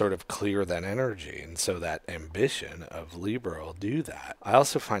to sort of clear that energy. And so that ambition of Libra will do that. I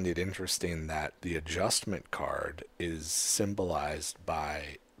also find it interesting that the adjustment card is symbolized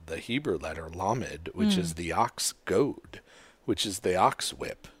by the Hebrew letter Lamed, which is the ox goad, which is the ox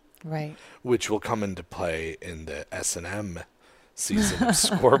whip. Right. Which will come into play in the S&M season of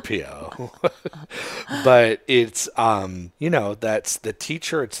Scorpio. But it's, you know, that's the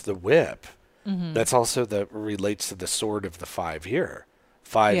teacher, it's the whip. That's also relates to the sword of the 5 year.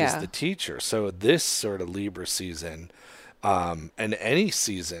 5 is the teacher. So this sort of Libra season, and any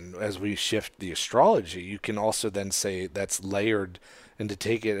season, as we shift the astrology, you can also then say that's layered, and to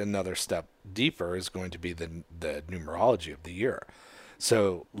take it another step deeper is going to be the numerology of the year.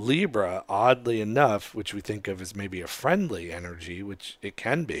 So Libra, oddly enough, which we think of as maybe a friendly energy, which it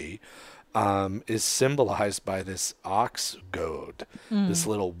can be, is symbolized by this ox goad, this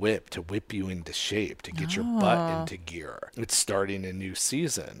little whip to whip you into shape, to get your butt into gear. It's starting a new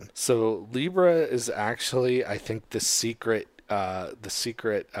season. So Libra is actually, I think, the secret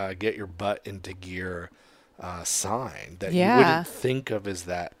get your butt into gear sign that you wouldn't think of as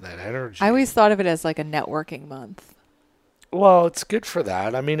that energy. I always thought of it as like a networking month. Well, it's good for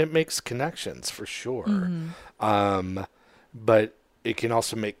that. I mean, it makes connections for sure. But it can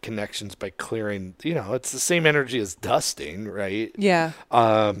also make connections by clearing, you know, it's the same energy as dusting, right? Yeah.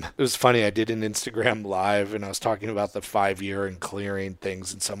 It was funny. I did an Instagram live and I was talking about the 5 year and clearing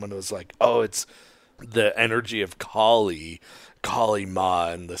things. And someone was like, oh, it's the energy of Kali Ma,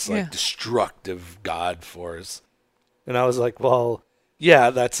 and this like destructive god force. And I was like, well,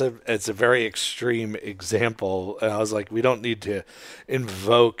 yeah, it's a very extreme example. And I was like, we don't need to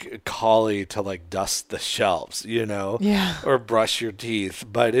invoke Kali to like dust the shelves, you know, or brush your teeth.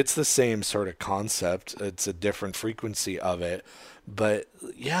 But it's the same sort of concept. It's a different frequency of it. But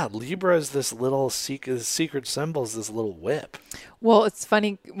yeah, Libra is this little secret symbol, is this little whip. Well, it's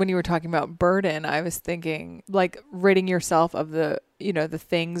funny when you were talking about burden, I was thinking like ridding yourself of the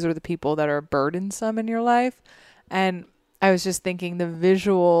things or the people that are burdensome in your life. And I was just thinking the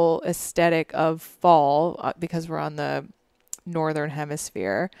visual aesthetic of fall, because we're on the northern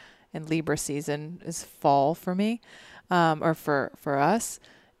hemisphere and Libra season is fall for me, or for us,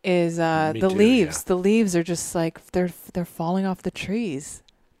 is Me the too, leaves. yeah. The leaves are just like they're falling off the trees.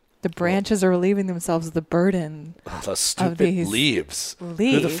 The branches are relieving themselves of the burden The of stupid these leaves.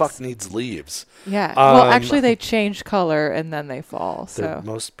 leaves. Who the fuck needs leaves? Yeah. Well, Um, actually, they change color and then they fall. They're So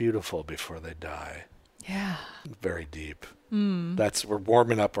most beautiful before they die. yeah. Very deep. Mm. We're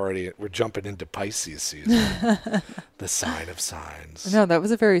warming up already. We're jumping into Pisces season. The sign of signs. No, that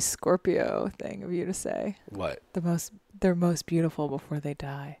was a very Scorpio thing of you to say. What? They're most beautiful before they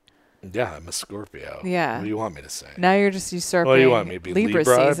die. Yeah, I'm a Scorpio. Yeah. What do you want me to say? Now you're just usurping What do you want me to be, Libra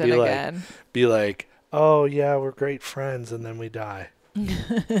Libra? season Be like- again. Be like, oh yeah, we're great friends, and then we die.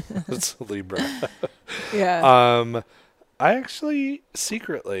 It's Libra. Yeah. I actually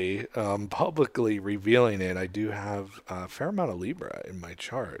secretly, publicly revealing it, I do have a fair amount of Libra in my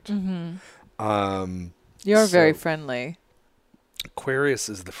chart. Mm-hmm. You're very so- friendly. Aquarius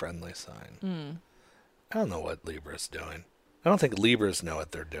is the friendly sign. Mm. I don't know what Libra's doing. I don't think Libras know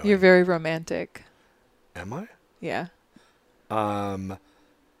what they're doing. You're very romantic. Am I? Yeah.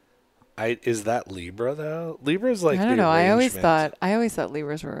 Is that Libra though? Libra is like I don't the know. I always arrangement. thought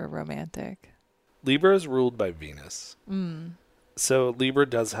Libras were romantic. Libra is ruled by Venus. Mm. So Libra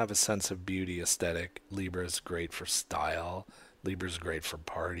does have a sense of beauty aesthetic. Libra is great for style. Libra is great for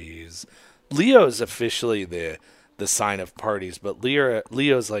parties. Leo is officially the sign of parties, but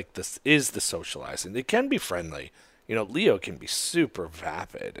Leo's like this is the socializing. It can be friendly. You know, Leo can be super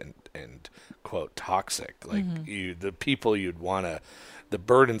vapid and quote toxic. Like the people you'd want to, the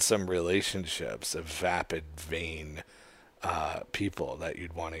burdensome relationships of vapid, vain people that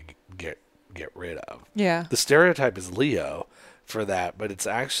you'd want to get rid of. Yeah. The stereotype is Leo for that, but it's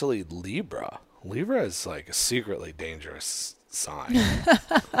actually Libra. Libra is like a secretly dangerous sign.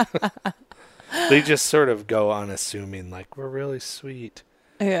 They just sort of go unassuming, like we're really sweet.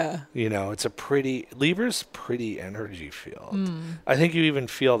 Yeah. You know, Libra's pretty energy field. Mm. I think you even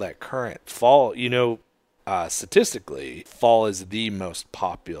feel that current fall. You know, statistically, fall is the most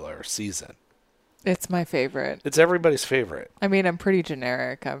popular season. It's my favorite. It's everybody's favorite. I mean, I'm pretty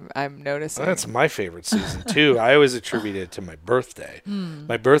generic. I'm noticing. That's my favorite season too. I always attribute it to my birthday.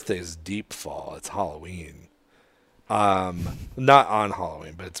 My birthday is deep fall. It's Halloween. Not on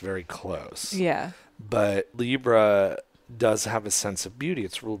Halloween, but it's very close. Yeah. But Libra does have a sense of beauty.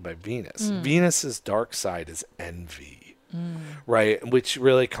 It's ruled by Venus. Venus's dark side is envy, right? Which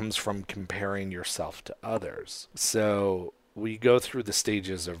really comes from comparing yourself to others. So we go through the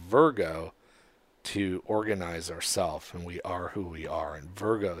stages of Virgo to organize ourselves, and we are who we are. And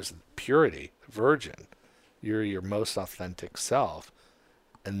Virgo is purity, virgin. You're your most authentic self,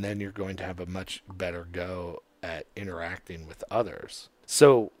 and then you're going to have a much better go at interacting with others.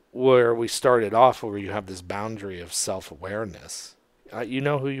 So where we started off, where you have this boundary of self-awareness, you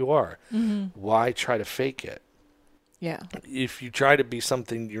know who you are. Why try to fake it? Yeah. If you try to be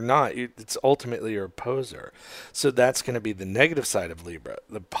something you're not, it's ultimately your opposer. So that's going to be the negative side of Libra.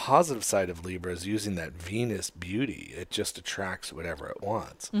 The positive side of Libra is using that Venus beauty. It just attracts whatever it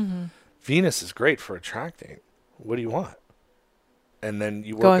wants. Venus is great for attracting. What do you want? And then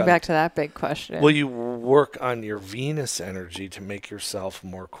you work Going on, back to that big question. well, you work on your Venus energy to make yourself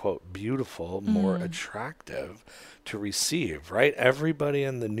more, quote, beautiful, more attractive to receive, right? Everybody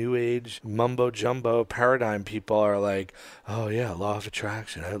in the new age mumbo jumbo paradigm people are like, oh yeah, law of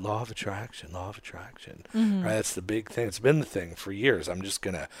attraction, law of attraction, law of attraction, right? That's the big thing. It's been the thing for years. I'm just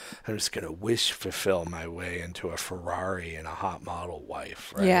gonna wish fulfill my way into a Ferrari and a hot model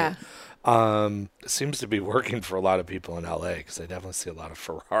wife, right? Yeah. It seems to be working for a lot of people in LA because I definitely see a lot of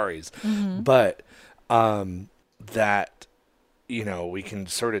Ferraris. But that, you know, we can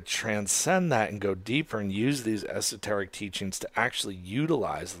sort of transcend that and go deeper and use these esoteric teachings to actually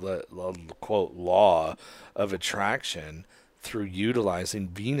utilize the quote law of attraction through utilizing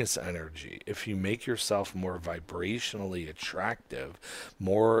Venus energy. If you make yourself more vibrationally attractive,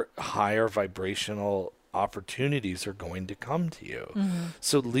 more higher vibrational opportunities are going to come to you.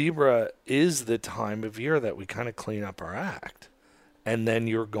 So Libra is the time of year that we kind of clean up our act. And then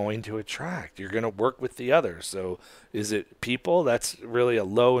you're going to attract. You're going to work with the others. So is it people? That's really a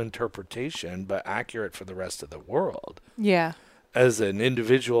low interpretation, but accurate for the rest of the world. Yeah. As an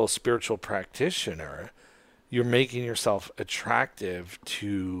individual spiritual practitioner, you're making yourself attractive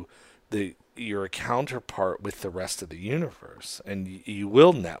to the you're a counterpart with the rest of the universe, and you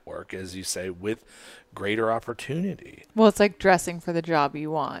will network, as you say, with greater opportunity. Well, it's like dressing for the job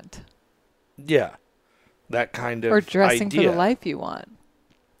you want. Yeah, that kind of or dressing idea. for the life you want.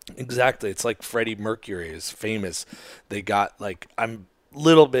 Exactly. It's like Freddie Mercury is famous. They got like, I'm a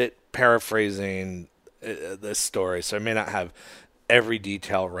little bit paraphrasing this story, so I may not have every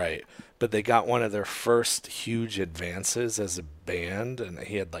detail right, but they got one of their first huge advances as a band, and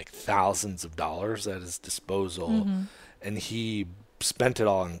he had like thousands of dollars at his disposal, and he spent it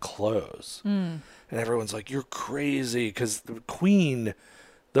all on clothes. And everyone's like, you're crazy, because the Queen,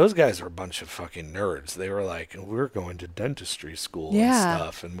 those guys are a bunch of fucking nerds. They were like, we're going to dentistry school and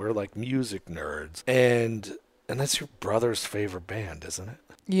stuff, and we're like music nerds. And that's your brother's favorite band, isn't it?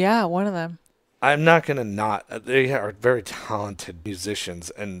 Yeah, one of them. I'm not going to not. They are very talented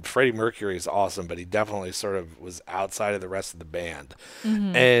musicians, and Freddie Mercury is awesome, but he definitely sort of was outside of the rest of the band.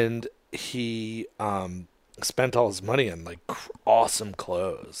 And he spent all his money on like awesome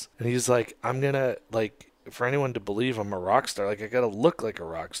clothes. And he's like, I'm going to, like, for anyone to believe I'm a rock star, like, I got to look like a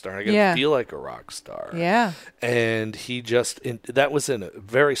rock star. I got to feel like a rock star. Yeah. And he just, that was a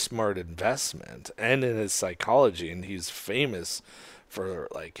very smart investment, and in his psychology, and he's famous for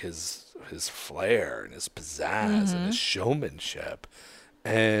like his flair and his pizzazz and his showmanship.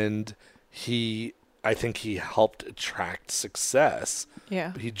 And I think he helped attract success.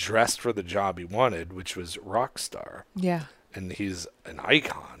 Yeah. He dressed for the job he wanted, which was rock star. Yeah. And he's an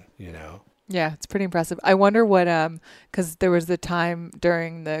icon, you know? Yeah, it's pretty impressive. I wonder what, because there was the time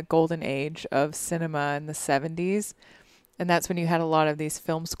during the golden age of cinema in the 70s, and that's when you had a lot of these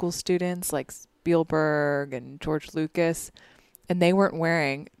film school students like Spielberg and George Lucas, and they weren't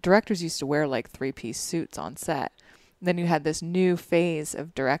wearing, directors used to wear like 3-piece suits on set. And then you had this new phase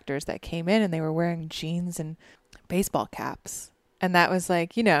of directors that came in, and they were wearing jeans and baseball caps. And that was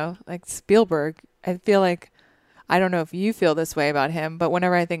like, you know, like Spielberg, I feel like, I don't know if you feel this way about him, but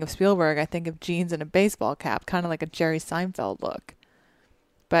whenever I think of Spielberg, I think of jeans and a baseball cap, kind of like a Jerry Seinfeld look.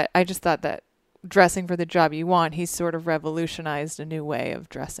 But I just thought that dressing for the job you want, he's sort of revolutionized a new way of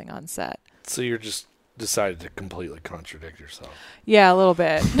dressing on set. So you're just decided to completely contradict yourself. Yeah, a little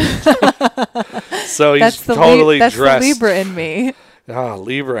bit. So he's that's totally that's dressed. The Libra in me.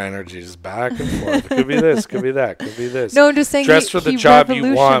 Libra energy is back and forth. It could be this, could be that, could be this. No, I'm just saying dress for the job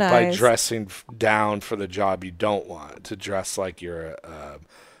you want by revolutionized. dressing down for the job you don't want. To dress like you're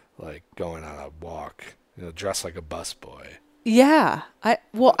like going on a walk. You know, dress like a busboy. Yeah. I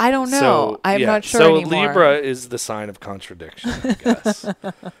don't know. So, I'm not sure so anymore. Libra is the sign of contradiction, I guess. A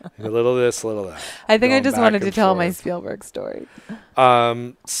little this, a little that. I think I Going just back wanted to and tell my forth. Spielberg story.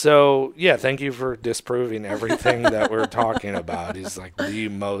 So yeah, thank you for disproving everything that we're talking about. He's like the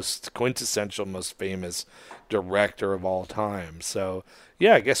most quintessential, most famous director of all time. So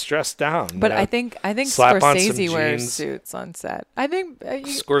yeah, I guess dress down. But I think slap on some Scorsese wears jeans. suits on set. I think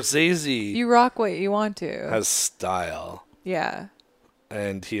Scorsese you rock what you want to. has style. Yeah.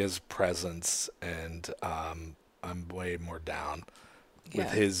 And he has presence, and I'm way more down with Yeah.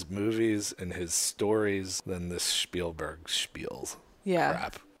 his movies and his stories than this Spielberg spiels. Yeah.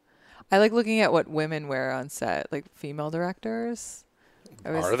 Crap. I like looking at what women wear on set, like female directors.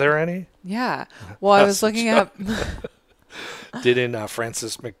 Are there any? Yeah. Well, I was That's a looking joke. up. Didn't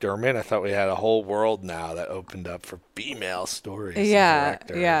Frances McDermott? I thought we had a whole world now that opened up for female stories. and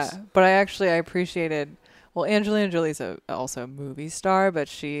directors. Yeah. But I appreciated. Well, Angelina Jolie's also a movie star, but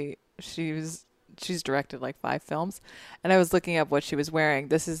she's directed like 5 films, and I was looking up what she was wearing.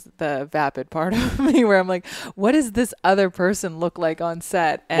 This is the vapid part of me where I'm like, what does this other person look like on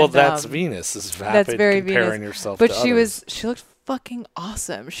set? And, well, that's Venus. Is vapid. That's very comparing Venus. yourself but to she others. she looked fucking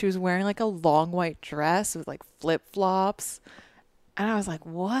awesome. She was wearing like a long white dress with like flip flops, and I was like,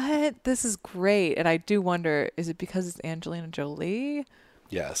 what? This is great. And I do wonder, is it because it's Angelina Jolie?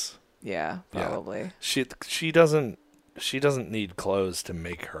 Yes. Yeah, probably. Yeah. She doesn't need clothes to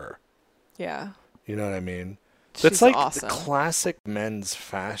make her. Yeah. You know what I mean? She's That's like awesome. the classic men's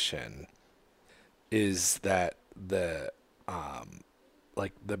fashion is that the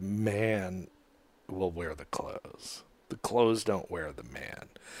man will wear the clothes. The clothes don't wear the man.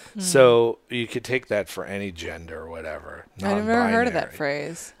 So you could take that for any gender or whatever. I've never heard of that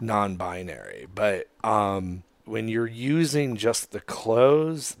phrase. Non-binary. But when you're using just the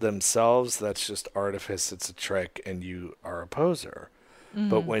clothes themselves, that's just artifice. It's a trick, and you are a poser.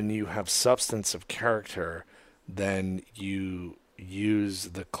 But when you have substance of character, then you're use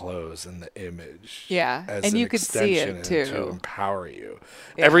the clothes and the image Yeah, as and an you could see extension it, and too. to empower you.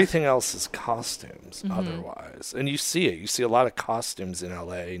 Yeah. Everything else is costumes otherwise. And you see it. You see a lot of costumes in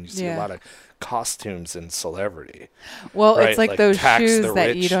LA, and you see a Yeah. lot of costumes in celebrity. Well, Right, it's like like those Tax shoes the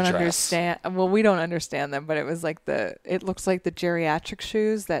that you Rich don't dress. understand. Well, we don't understand them, but it was like it looks like the geriatric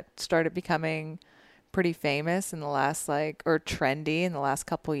shoes that started becoming pretty famous in the last or trendy in the last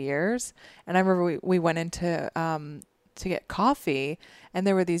couple years. And I remember we went into to get coffee, and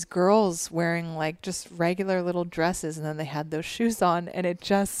there were these girls wearing like just regular little dresses, and then they had those shoes on, and it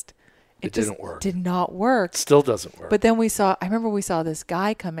just didn't work. did not work. Still doesn't work. But then I remember we saw this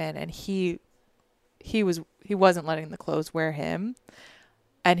guy come in, and he wasn't letting the clothes wear him,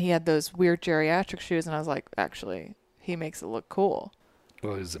 and he had those weird geriatric shoes, and I was like, actually, he makes it look cool.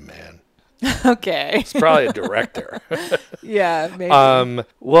 Well, he's a man. Okay. He's probably a director. Yeah, maybe.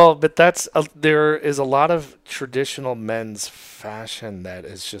 Well, but there is a lot of traditional men's fashion that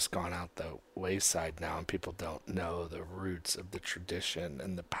has just gone out the wayside now, and people don't know the roots of the tradition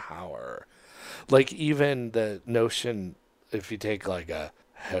and the power. Like even the notion, if you take like a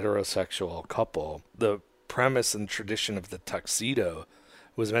heterosexual couple, the premise and tradition of the tuxedo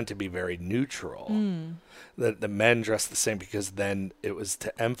was meant to be very neutral. That the men dressed the same because then it was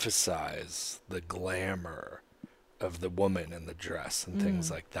to emphasize the glamour of the woman in the dress and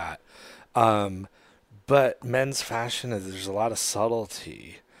things like that. But men's fashion, there's a lot of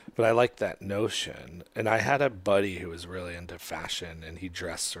subtlety. But I like that notion. And I had a buddy who was really into fashion, and he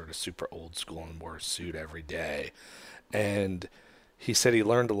dressed sort of super old school and wore a suit every day. And he said he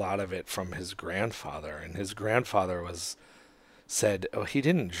learned a lot of it from his grandfather. And his grandfather said, he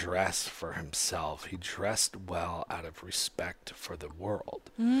didn't dress for himself. He dressed well out of respect for the world.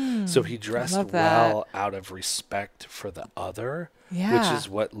 So he dressed well out of respect for the other, which is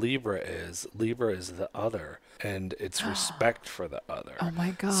what Libra is. Libra is the other, and it's respect for the other. Oh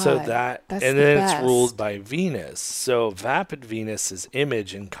my God. So that's and the then best. it's ruled by Venus. So vapid Venus is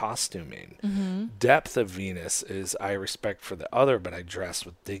image and costuming. Depth of Venus is I respect for the other, but I dress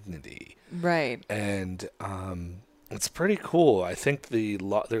with dignity. Right. And it's pretty cool. I think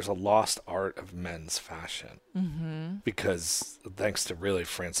there's a lost art of men's fashion because thanks to really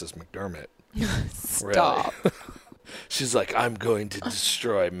Frances McDermott. Stop. Really. She's like, I'm going to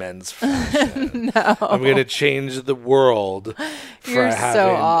destroy men's fashion. No. I'm going to change the world for You're having so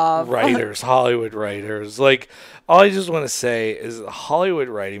off. writers, Hollywood writers. Like, all I just want to say is the Hollywood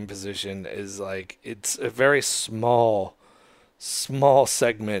writing position is like, it's a very small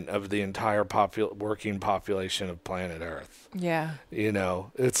segment of the entire working population of planet Earth. Yeah. You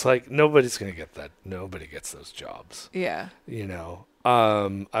know, it's like nobody's going to get that. Nobody gets those jobs. Yeah. You know,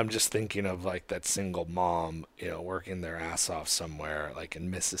 I'm just thinking of like that single mom, working their ass off somewhere like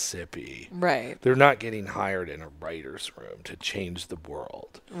in Mississippi. Right. They're not getting hired in a writer's room to change the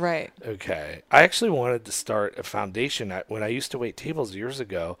world. Right. Okay. I actually wanted to start a foundation. When I used to wait tables years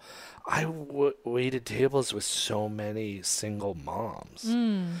ago, I waited tables with so many single moms.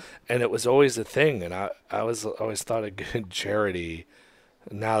 And it was always a thing. And I always thought a good charity,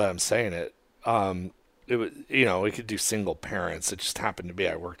 now that I'm saying it, it was, we could do single parents. It just happened to be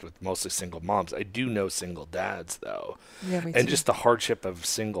I worked with mostly single moms. I do know single dads, though. Yeah, me and too. just the hardship of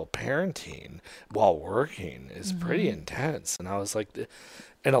single parenting while working is pretty intense. And I was like,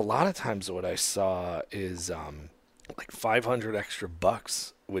 and a lot of times what I saw is like 500 extra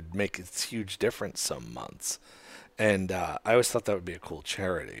bucks would make a huge difference some months. And I always thought that would be a cool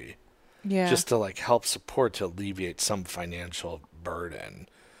charity. Yeah. Just to like help support, to alleviate some financial burden.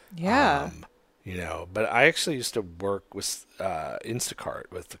 Yeah. But I actually used to work with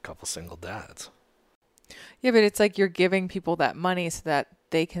Instacart with a couple single dads. Yeah, but it's like you're giving people that money so that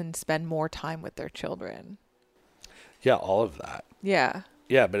they can spend more time with their children. Yeah, all of that. Yeah.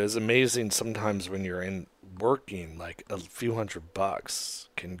 Yeah, but it's amazing sometimes when you're in working, like a few $100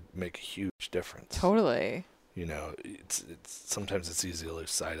 can make a huge difference. Totally. It's sometimes it's easy to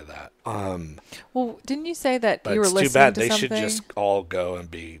lose sight of that. Well, didn't you say that But you were it's listening too bad. to They something? should just all go and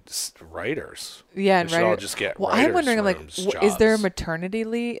be writers. Yeah, they and should all just get well, writers' I'm wondering, I'm like, rooms is there a jobs. maternity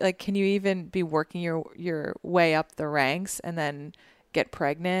leave? Like, can you even be working your way up the ranks and then get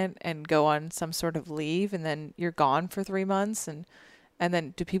pregnant and go on some sort of leave, and then you're gone for 3 months, and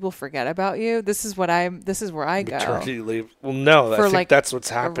then do people forget about you? This is where I go. Maternity leave? Well, no, I For, think like, that's what's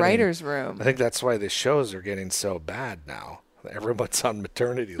A happening. writer's room. I think that's why the shows are getting so bad now. Everyone's on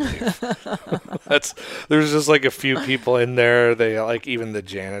maternity leave. There's just like a few people in there. They like, even the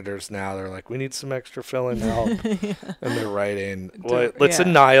janitors now, they're like, we need some extra fill-in help. And they're writing, let's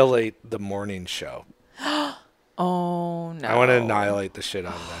annihilate the morning show. Oh Oh, no. I want to annihilate the shit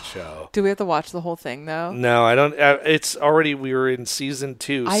out of that show. Do we have to watch the whole thing, though? No, I don't. It's already, we were in season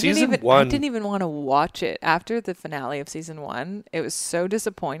 2. Season 1. I didn't even want to watch it after the finale of season 1. It was so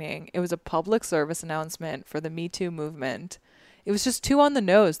disappointing. It was a public service announcement for the Me Too movement. It was just too on the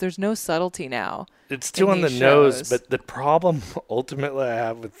nose. There's no subtlety now. It's too on the nose, but the problem ultimately I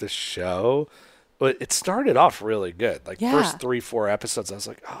have with this show, but it started off really good. Like first 3-4 episodes, I was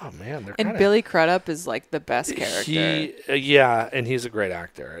like, oh man, they're and Billy Crudup is like the best character. And he's a great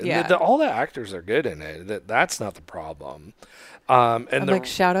actor. Yeah, all the actors are good in it. That's not the problem. And I'm like,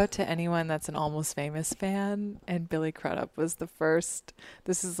 shout out to anyone that's an Almost Famous fan. And Billy Crudup was the first.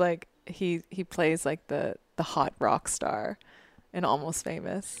 This is like he plays like the hot rock star in Almost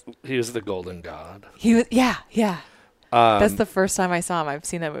Famous. He was the golden god. He was, yeah. That's the first time I saw him. I've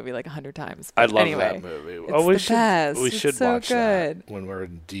seen that movie like 100 times. I love that movie. It's the best. We should so watch good. that when we're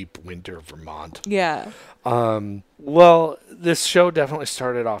in deep winter Vermont. Yeah. Well, this show definitely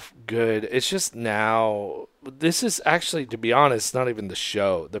started off good. It's just now, this is actually, to be honest, not even the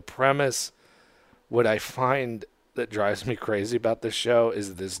show. The premise, what I find that drives me crazy about this show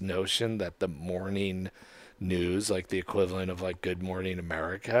is this notion that the morning news, like the equivalent of like Good Morning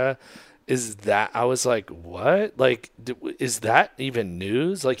America, is that, I was like, what? Like, is that even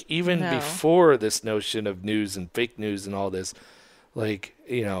news? Like, even before this notion of news and fake news and all this, like,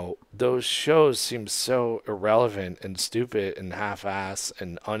 you know, those shows seem so irrelevant and stupid and half-ass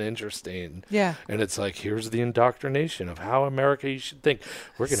and uninteresting. Yeah. And it's like, here's the indoctrination of how America you should think.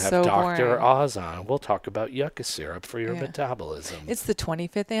 We're going to have So Dr. boring. Oz on. We'll talk about yucca syrup for your metabolism. It's the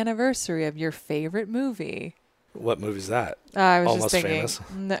 25th anniversary of your favorite movie. What movie is that? I was Almost just thinking. Famous?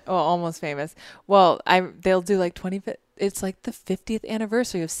 No, Almost Famous. Well, they'll do like 25th. It's like the 50th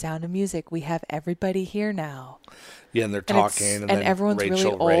anniversary of Sound of Music. We have everybody here now. Yeah, and they're talking, and then everyone's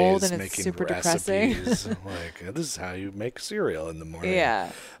Rachel really old, Ray's and it's making super recipes. depressing. Like, this is how you make cereal in the morning.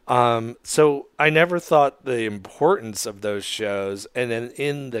 Yeah. So I never thought the importance of those shows, and then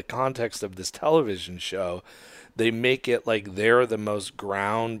in the context of this television show, they make it like they're the most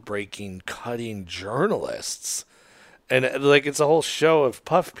groundbreaking, cutting journalists. And like, it's a whole show of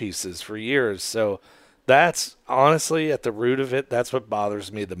puff pieces for years. So that's honestly at the root of it. That's what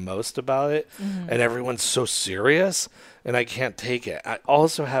bothers me the most about it. Mm-hmm. And everyone's so serious, and I can't take it. I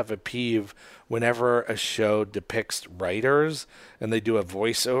also have a peeve whenever a show depicts writers and they do a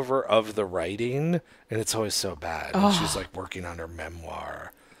voiceover of the writing, and it's always so bad. And she's like working on her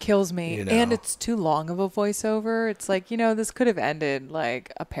memoir. Kills me. You know? And it's too long of a voiceover. It's like, this could have ended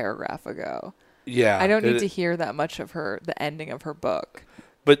like a paragraph ago. Yeah. I don't need to hear that much of the ending of her book.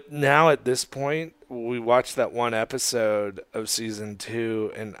 But now at this point, we watched that one episode of season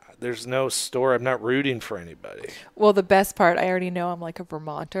 2, and there's no story. I'm not rooting for anybody. Well, the best part, I already know I'm like a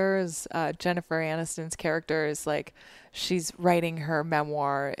Vermonter, is Jennifer Aniston's character is like, she's writing her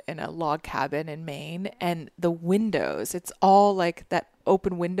memoir in a log cabin in Maine, and the windows, it's all like that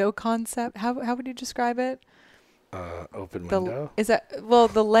open window concept. How would you describe it? Open window?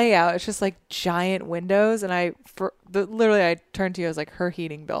 The layout, it's just like giant windows, and literally I turned to you, I was like, her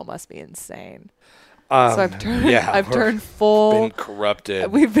heating bill must be insane. So I've turned full. Been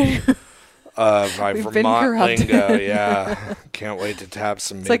corrupted. We've been by We've Vermont been corrupted. lingo. Yeah, can't wait to tap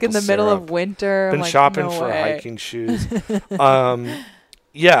some. It's like in the middle of winter. Been like, shopping no for way. hiking shoes.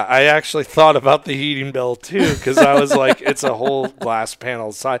 Yeah, I actually thought about the heating bill too, because I was like, it's a whole glass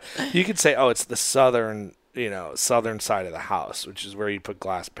panel side. You could say, oh, it's the southern side of the house, which is where you put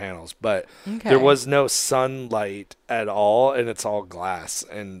glass panels, but there was no sunlight at all, and it's all glass,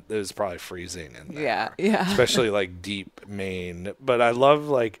 and it was probably freezing in there. Yeah. Especially like deep Maine. But I love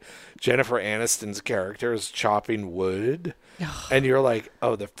like Jennifer Aniston's character is chopping wood, and you're like,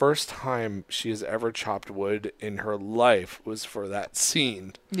 oh, the first time she has ever chopped wood in her life was for that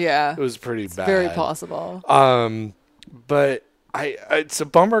scene. Yeah. It was pretty bad. Very possible. But it's a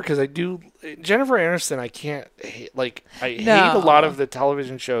bummer because Jennifer Aniston, I can't hate, hate a lot of the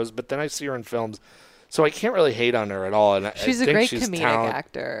television shows, but then I see her in films, so I can't really hate on her at all. And she's a great comedic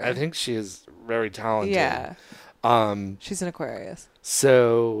actor. I think she is very talented. Yeah. She's an Aquarius.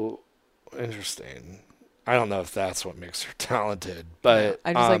 So interesting. I don't know if that's what makes her talented, but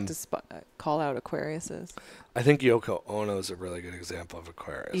I just like to call out Aquariuses. I think Yoko Ono is a really good example of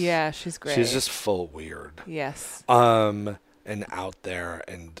Aquarius. Yeah, she's great. She's just full weird. Yes. And out there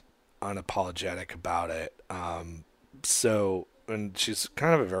and unapologetic about it. And she's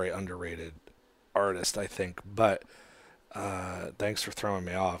kind of a very underrated artist, I think. But thanks for throwing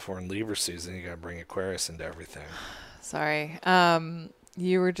me off. We're in Libra season. You got to bring Aquarius into everything. Sorry.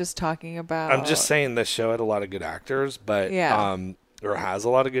 You were just talking about. I'm just saying this show had a lot of good actors, but or has a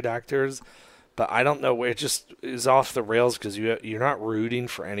lot of good actors. But But I don't know where it just is off the rails because you're not rooting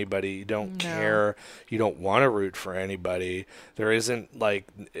for anybody. You don't care. You don't want to root for anybody. There isn't like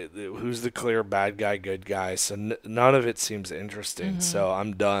who's the clear bad guy, good guy. So none of it seems interesting. So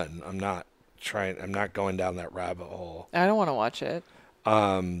I'm done. I'm not going down that rabbit hole. I don't want to watch it.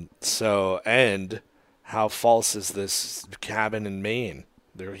 And how false is this cabin in Maine?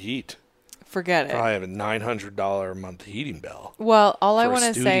 Their heat. Forget it. Probably have a $900 a month heating bill. Well, all I for a want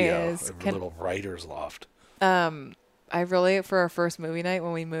to say studio, is, a little writer's loft. I really, for our first movie night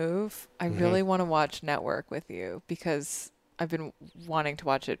when we move, I really want to watch Network with you because I've been wanting to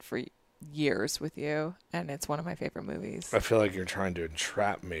watch it for years with you, and it's one of my favorite movies. I feel like you're trying to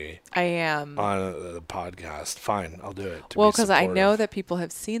entrap me. I am. On the podcast. Fine, I'll do it. Well, because I know that people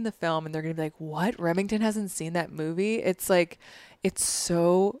have seen the film, and they're going to be like, what? Remington hasn't seen that movie? It's like, it's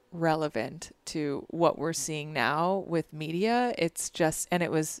so relevant to what we're seeing now with media. It's just, and it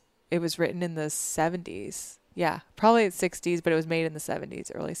was written in the 70s. Yeah, probably 60s, but it was made in the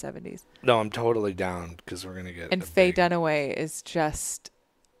 70s, early 70s. No, I'm totally down because we're going to get. And Faye Dunaway is just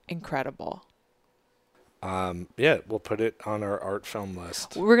incredible. Yeah, we'll put it on our art film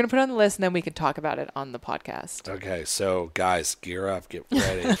list. We're going to put it on the list, and then we can talk about it on the podcast. Okay, so guys, gear up, get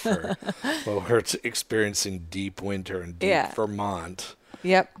ready for we're experiencing deep winter in deep Vermont.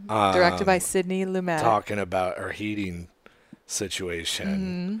 Yep, directed by Sidney Lumet. Talking about our heating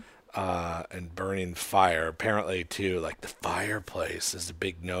situation. And burning fire. Apparently, too, like the fireplace is a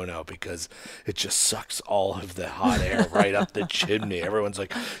big no-no because it just sucks all of the hot air right up the chimney. Everyone's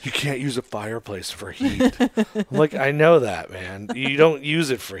like, you can't use a fireplace for heat. I'm like, I know that, man. You don't use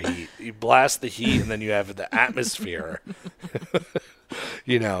it for heat. You blast the heat, and then you have the atmosphere.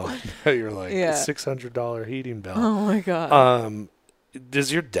 You're like, $600 heating bill. Oh, my God.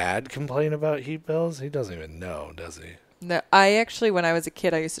 Does your dad complain about heat bills? He doesn't even know, does he? No, I actually, when I was a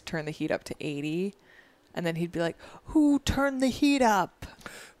kid, I used to turn the heat up to 80, and then he'd be like, "Who turned the heat up?"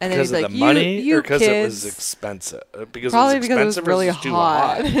 And because then he's of like, the money, you or because kids. it was expensive? Probably because it was really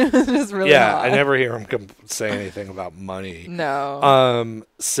hot. It was just really hot. I never hear him say anything about money. No.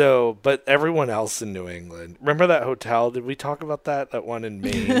 But everyone else in New England, remember that hotel? Did we talk about that one in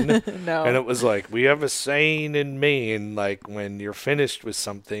Maine? No. And it was like, we have a saying in Maine, like when you're finished with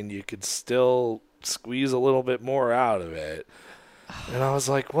something, you could still squeeze a little bit more out of it. And I was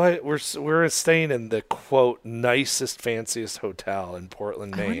like, what? We're staying in the quote nicest, fanciest hotel in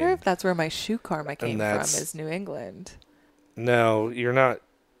Portland, Maine. I wonder if that's where my shoe karma came from, is New England. No, you're not.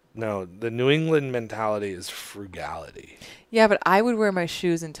 No, the New England mentality is frugality. Yeah, but I would wear my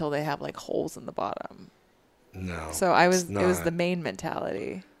shoes until they have like holes in the bottom. No. So it was the Maine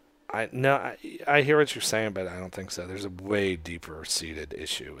mentality. I hear what you're saying, but I don't think so. There's a way deeper seated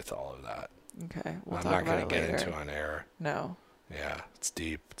issue with all of that. Okay, I'm not going to get into on air. No. Yeah, it's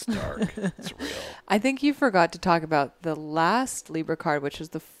deep, it's dark, it's real. I think you forgot to talk about the last Libra card, which is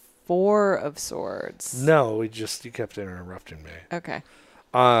the Four of Swords. No, you kept interrupting me. Okay.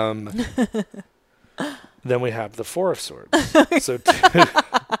 Then we have the Four of Swords. So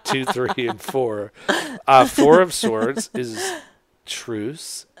 2, 3, and 4. Four of Swords is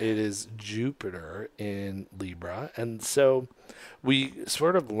truce. It is Jupiter in Libra, and so we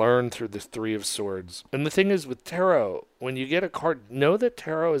sort of learn through the Three of Swords. And the thing is with tarot, when you get a card, know that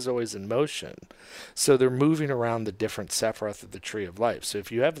tarot is always in motion. So they're moving around the different sephiroth of the Tree of Life. So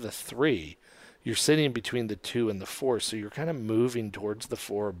if you have the 3, you're sitting between the 2 and the 4. So you're kind of moving towards the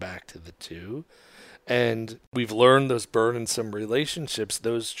 4 back to the 2. And we've learned those burdensome relationships,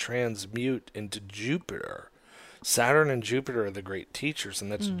 those transmute into Jupiter. Saturn and Jupiter are the great teachers,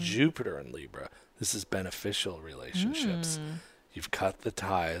 and that's Jupiter in Libra. This is beneficial relationships. You've cut the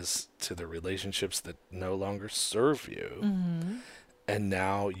ties to the relationships that no longer serve you. And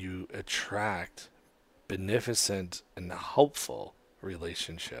now you attract beneficent and helpful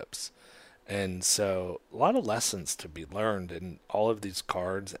relationships. And so a lot of lessons to be learned in all of these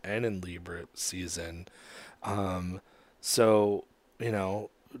cards and in Libra season. So,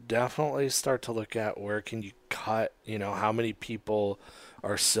 definitely start to look at where can you cut, how many people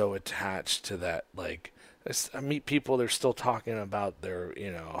are so attached to that, like, I meet people, they're still talking about their,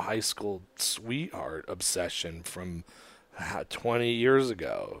 high school sweetheart obsession from 20 years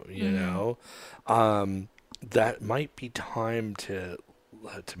ago, that might be time to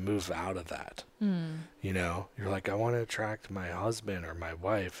move out of that. You're like, I want to attract my husband or my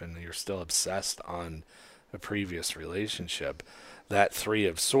wife, and you're still obsessed on a previous relationship. That Three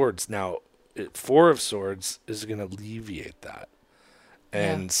of Swords, now, Four of Swords is going to alleviate that.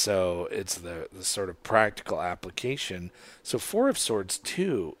 And so it's the sort of practical application. So Four of Swords,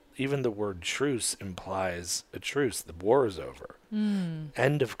 too, even the word truce implies a truce. The war is over.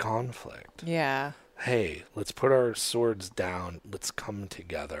 End of conflict. Yeah. Hey, let's put our swords down. Let's come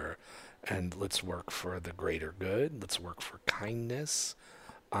together and let's work for the greater good. Let's work for kindness.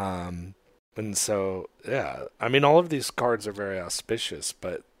 And so, yeah, I mean, all of these cards are very auspicious,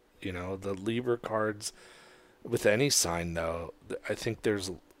 but, the Libra cards with any sign, though, I think there's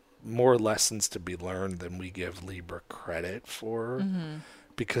more lessons to be learned than we give Libra credit for.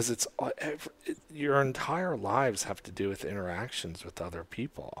 Because your entire lives have to do with interactions with other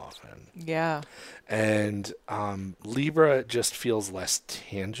people often. Yeah. And Libra just feels less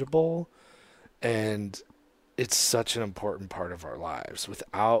tangible, and it's such an important part of our lives.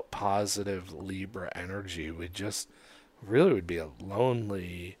 Without positive Libra energy, we just really would be a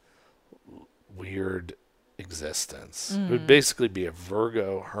lonely, weird existence. It would basically be a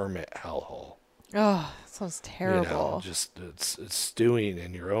Virgo hermit hellhole. Oh, that sounds terrible. Just it's stewing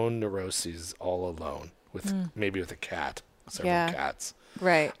in your own neuroses all alone with maybe with a cat, several cats.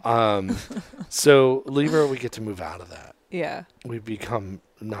 Right. So Libra, we get to move out of that. Yeah. We become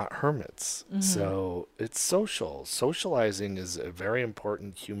not hermits. So it's social. Socializing is a very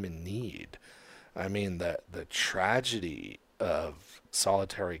important human need. I mean, the tragedy of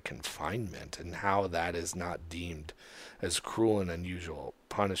solitary confinement and how that is not deemed as cruel and unusual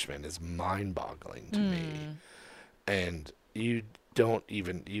punishment is mind-boggling to me. And you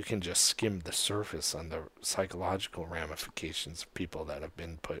can just skim the surface on the psychological ramifications of people that have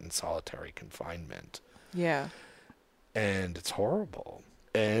been put in solitary confinement. Yeah. And it's horrible.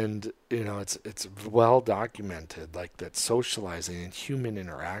 And, it's well documented, like that socializing and human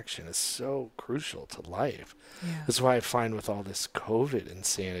interaction is so crucial to life. Yeah. That's why I find with all this COVID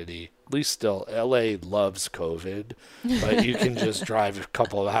insanity, at least still, LA loves COVID, but you can just drive a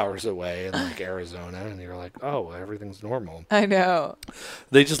couple of hours away in like Arizona and you're like, oh, everything's normal. I know.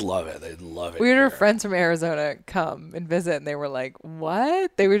 They just love it. They love it. We had here. our friends from Arizona come and visit, and they were like,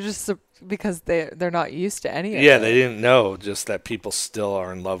 what? They were just because they're not used to any of it. Yeah, they didn't know just that people still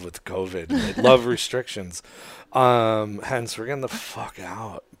are in love with COVID. They love restrictions. Hence, we're getting the fuck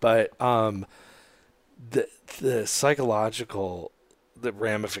out. But the psychological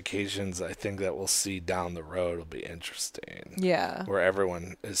ramifications, I think, that we'll see down the road will be interesting. Yeah. Where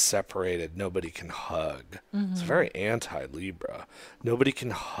everyone is separated. Nobody can hug. It's very anti-Libra. Nobody can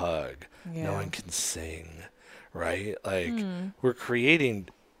hug. Yeah. No one can sing. Right? Like, we're creating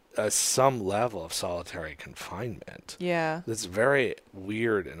some level of solitary confinement. Yeah. That's very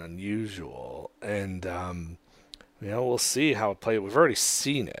weird and unusual. And, we'll see how it plays. We've already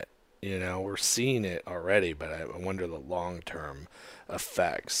seen it. We're seeing it already, but I wonder the long-term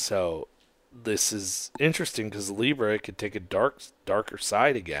effects. So this is interesting because Libra, it could take a darker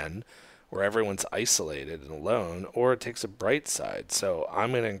side again, where everyone's isolated and alone, or it takes a bright side. So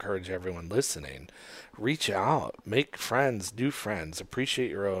I'm going to encourage everyone listening, reach out, make friends, do friends, appreciate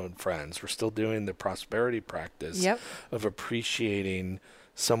your own friends. We're still doing the prosperity practice of appreciating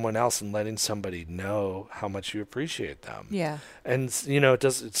someone else and letting somebody know how much you appreciate them. Yeah. And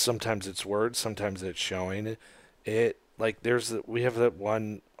sometimes it's words, sometimes it's showing it. Like we have that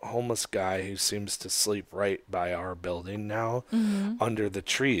one homeless guy who seems to sleep right by our building now, under the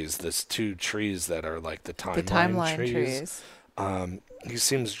trees. There's 2 trees that are like the timeline trees. He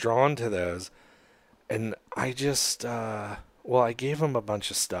seems drawn to those, and I just I gave him a bunch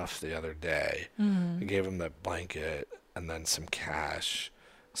of stuff the other day. I gave him that blanket and then some cash,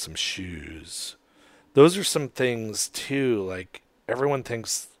 some shoes. Those are some things too. Like, everyone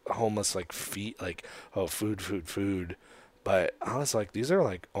thinks homeless like feet, like, oh, food. But I was like, these are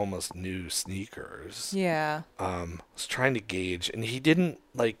like almost new sneakers. Yeah. I was trying to gauge, and he didn't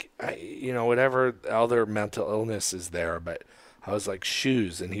whatever other mental illness is there, but I was like,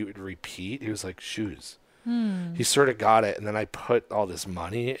 shoes, and he would repeat. He was like, shoes. He sort of got it, and then I put all this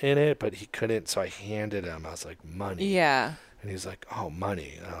money in it, but he couldn't, so I handed him. I was like, money. Yeah. And he's like, oh,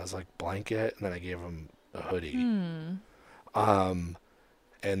 money. And I was like, blanket, and then I gave him a hoodie. And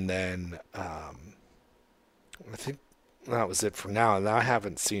then I think that was it for now, and I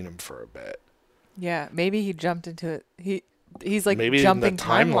haven't seen him for a bit. Yeah, maybe he jumped into it. He's like maybe jumping in the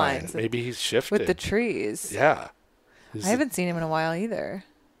timeline. timelines. Maybe he's shifted with the trees. Yeah, I haven't seen him in a while either.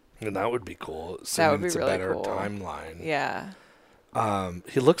 And that would be cool. That would be it's really a better cool. timeline. Yeah.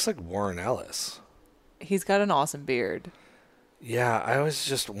 He looks like Warren Ellis. He's got an awesome beard. Yeah, I always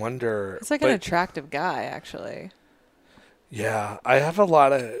just wonder. He's like an attractive guy, actually. Yeah, I have a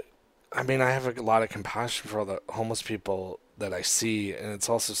lot of compassion for all the homeless people that I see, and it's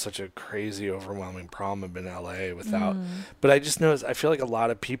also such a crazy, overwhelming problem in LA without. But I just know, I feel like a lot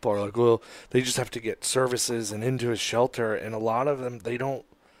of people are like, well, they just have to get services and into a shelter, and a lot of them, they don't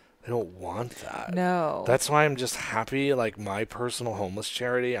They don't want that. No. That's why I'm just happy, like my personal homeless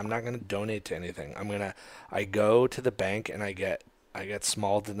charity, I'm not going to donate to anything. I go to the bank and I get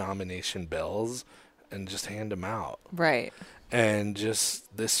small denomination bills and just hand them out. Right. And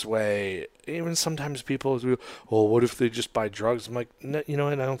just this way, even sometimes people go, well, what if they just buy drugs? I'm like, no, you know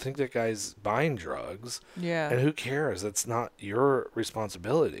what? I don't think that guy's buying drugs. Yeah. And who cares? That's not your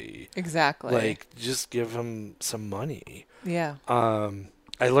responsibility. Exactly. Like, just give him some money. Yeah.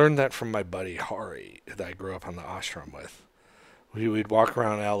 I learned that from my buddy Hari that I grew up on the ashram with. We'd walk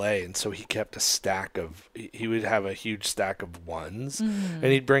around LA, and so he kept a stack of, he would have a huge stack of ones, and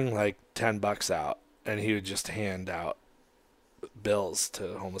he'd bring like $10 out, and he would just hand out bills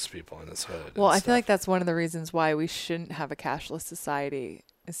to homeless people in his hood. Well, I feel like that's one of the reasons why we shouldn't have a cashless society,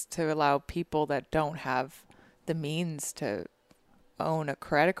 is to allow people that don't have the means to own a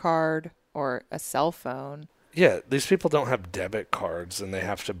credit card or a cell phone. Yeah, these people don't have debit cards, and they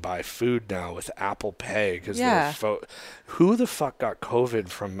have to buy food now with Apple Pay because who the fuck got COVID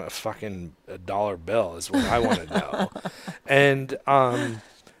from a fucking $1 bill is what I want to know. And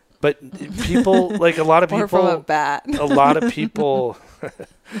but people, like a lot of people, or from a bat. a lot of people,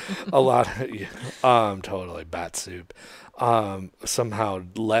 totally bat soup, somehow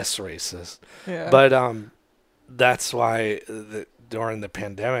less racist. Yeah. But that's why during the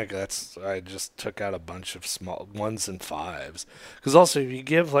pandemic, I just took out a bunch of small 1s and 5s. Because also, if you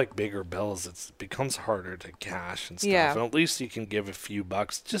give like bigger bills, it becomes harder to cash and stuff. Yeah. And at least you can give a few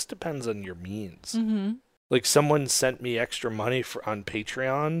bucks. Just depends on your means. Mm-hmm. Like someone sent me extra money on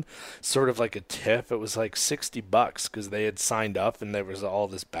Patreon, sort of like a tip. It was like $60 because they had signed up and there was all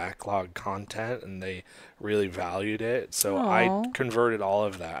this backlog content and they really valued it. So I converted all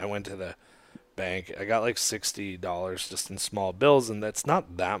of that. I went to the bank. I got like $60 just in small bills, and that's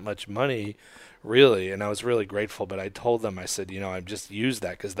not that much money really, and I was really grateful. But I told them, I said, I just used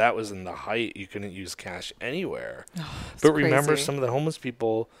that because that was in the height you couldn't use cash anywhere. But remember, some of the homeless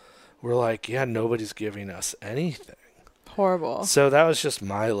people were like, yeah, nobody's giving us anything. Horrible. So that was just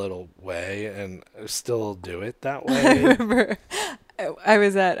my little way, and I still do it that way. I remember I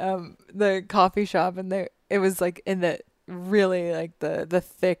was at the coffee shop, and it was like in the really like the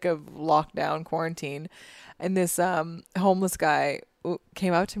thick of lockdown quarantine, and this homeless guy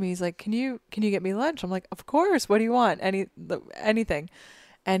came out to me. He's like, can you get me lunch? I'm like, of course, what do you want? Anything.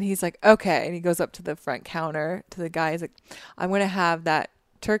 And he's like, okay. And he goes up to the front counter to the guy. He's like, I'm gonna have that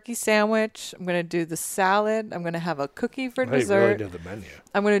turkey sandwich, I'm gonna do the salad, I'm gonna have a cookie for dessert. You really know the menu.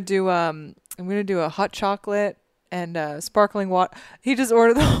 I'm gonna do a hot chocolate and sparkling water. He just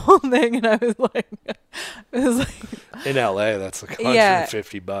ordered the whole thing, and I was like, in LA, that's like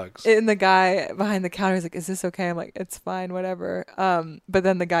 $150. And the guy behind the counter is like, "Is this okay?" I'm like, "It's fine, whatever." But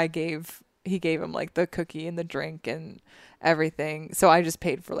then the guy gave him like the cookie and the drink and everything. So I just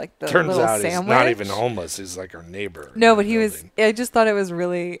paid for like the Turns little out sandwich. He's not even homeless. He's like our neighbor. No, but he was. I just thought it was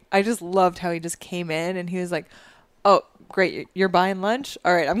really. I just loved how he just came in and he was like, "Oh, great, you're buying lunch?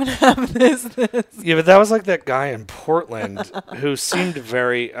 All right, I'm gonna have this." Yeah, but that was like that guy in Portland who seemed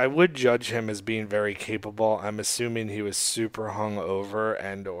very. I would judge him as being very capable. I'm assuming he was super hungover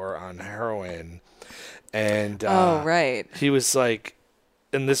and or on heroin, and right, he was like.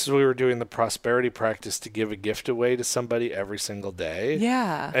 And this is we were doing the prosperity practice to give a gift away to somebody every single day.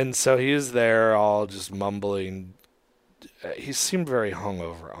 Yeah. And so he was there all just mumbling. He seemed very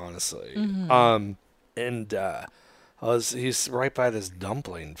hungover, honestly. Mm-hmm. He's right by this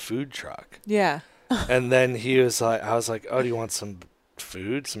dumpling food truck. Yeah. And then I was like, oh, do you want some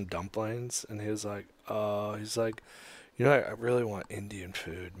food, some dumplings? And he was like, oh, I really want Indian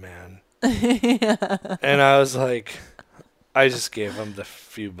food, man. Yeah. And I was like, I just gave him the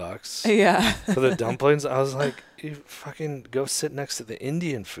few bucks. Yeah. For the dumplings. I was like, you fucking go sit next to the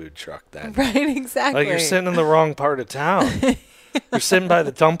Indian food truck then. Right, exactly. Like, you're sitting in the wrong part of town. You're sitting by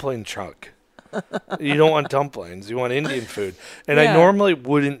the dumpling truck. You don't want dumplings. You want Indian food. And I normally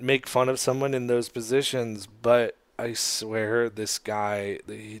wouldn't make fun of someone in those positions, but I swear this guy,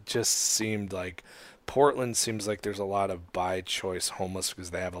 he just seemed like... Portland seems like there's a lot of by choice homeless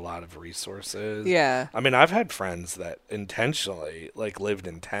because they have a lot of resources. Yeah. I mean, I've had friends that intentionally like lived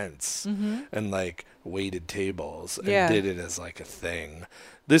in tents and like waited tables and did it as like a thing.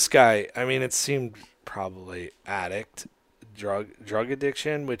 This guy, I mean, it seemed probably drug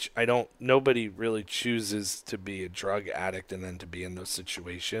addiction, which nobody really chooses to be a drug addict and then to be in those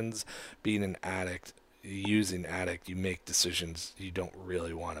situations. Being an addict, using addict, you make decisions you don't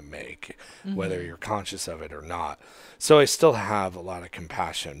really want to make, whether you're conscious of it or not. So I still have a lot of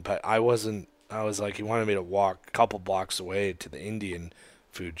compassion, but I was like, he wanted me to walk a couple blocks away to the Indian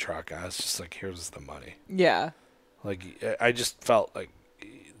food truck. I was just like, here's the money. Yeah. Like, I just felt like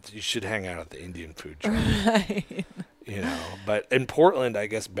you should hang out at the Indian food truck. Right. You know, but in Portland, I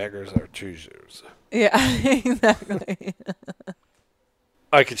guess beggars are choosers. Yeah, exactly.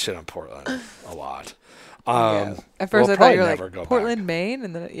 I could shit on Portland a lot. Yeah. At first we'll I thought you were probably never like go Portland, back. Maine,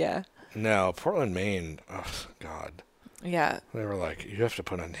 and then yeah. No, Portland, Maine. Oh God. Yeah. They were like, you have to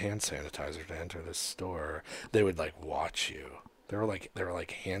put on hand sanitizer to enter this store. They would like watch you. They were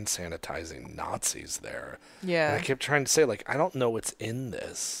like hand sanitizing Nazis there. Yeah. And I kept trying to say, like, I don't know what's in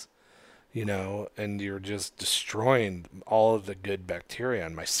this, you know, and you're just destroying all of the good bacteria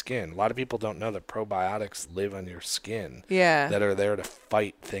on my skin. A lot of people don't know that probiotics live on your skin. Yeah. That are there to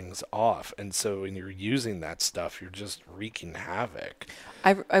fight things off. And so when you're using that stuff, you're just wreaking havoc.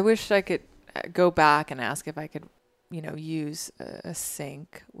 I wish I could go back and ask if I could, you know, use a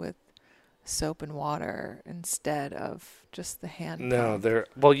sink with soap and water instead of just the hand pump.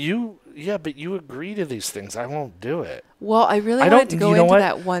 But you agree to these things. I won't do it. Well, I really I wanted don't, to go you know into what?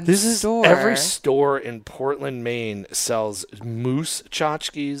 that one This store. is every store in Portland, Maine sells moose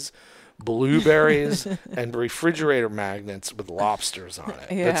tchotchkes, blueberries, and refrigerator magnets with lobsters on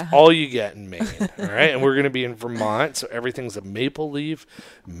it. Yeah. That's all you get in Maine. All right. And we're going to be in Vermont. So everything's a maple leaf,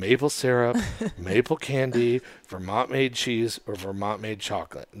 maple syrup, maple candy, Vermont made cheese, or Vermont made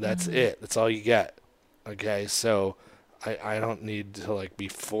chocolate. That's it. That's all you get. Okay. So I don't need to like be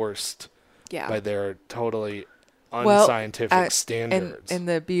forced by their totally unscientific standards. In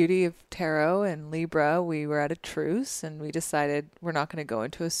the beauty of tarot and Libra, we were at a truce and we decided we're not going to go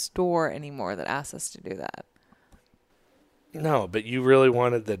into a store anymore that asks us to do that. No, but you really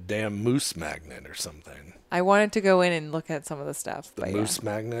wanted the damn moose magnet or something. I wanted to go in and look at some of the stuff. The moose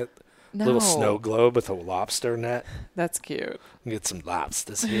magnet? No. Little snow globe with a lobster net. That's cute. Get some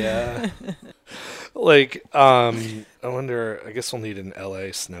lobsters here. Like, I wonder, I guess we'll need an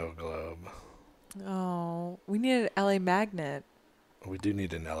LA snow globe. Oh, we need an LA magnet. We do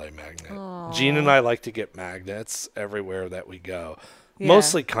need an LA magnet. Aww. Gene and I like to get magnets everywhere that we go. Yeah.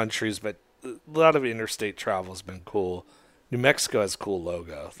 Mostly countries, but a lot of interstate travel has been cool. New Mexico has a cool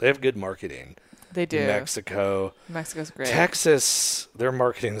logo. They have good marketing. They do. New Mexico. Mexico's great. Texas, their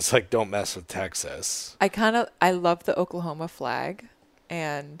marketing is like, don't mess with Texas. I love the Oklahoma flag,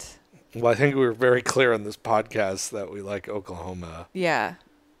 and Well, I think we were very clear on this podcast that we like Oklahoma. yeah,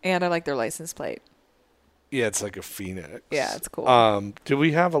 and I like their license plate. Yeah, it's like a phoenix. Yeah, it's cool. Do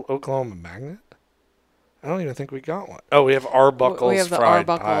we have an Oklahoma magnet? I don't even think we got one. Oh, we have Arbuckle's We have the fried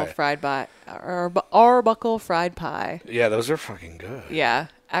Arbuckle pie. fried pie. Arbuckle fried pie. Yeah, those are fucking good. Yeah,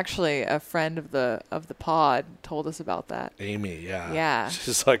 actually, a friend of the pod told us about that. Amy, yeah. Yeah.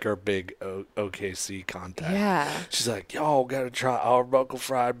 She's like our big OKC contact. Yeah. She's like, y'all gotta try Arbuckle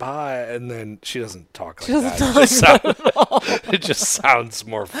fried pie. And then she doesn't talk like She doesn't that. talk It just sounds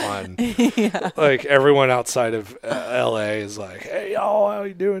more fun. Yeah. Like everyone outside of LA is like, hey, y'all, how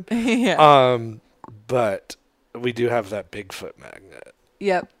you doing? Yeah. But we do have that Bigfoot magnet.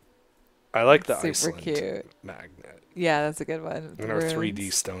 Yep. I like the Super Iceland cute. magnet. Yeah, that's a good one. And our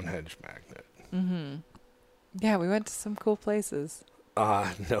 3D Stonehenge magnet. Mm-hmm. Yeah, we went to some cool places.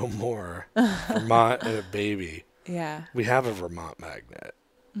 No more. Vermont and a baby. Yeah. We have a Vermont magnet.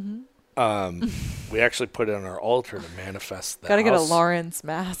 Mm-hmm. We actually put it on our altar to manifest that. Gotta get a Lawrence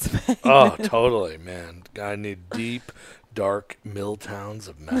Mass. Oh, totally, man. I need deep, dark mill towns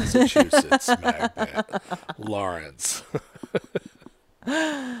of Massachusetts magnet. Lawrence.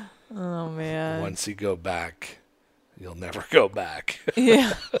 Oh, man. Once you go back, you'll never go back.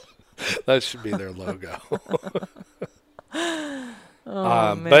 Yeah. That should be their logo.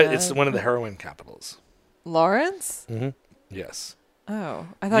 Oh, man. But it's one of the heroin capitals. Lawrence? Mm-hmm. Yes. Oh,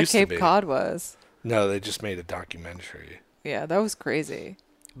 I thought Used to Cape be. Cod was. No, they just made a documentary. Yeah, that was crazy.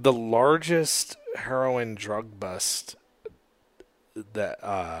 The largest heroin drug bust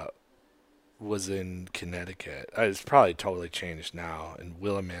that was in Connecticut. It's probably totally changed now, in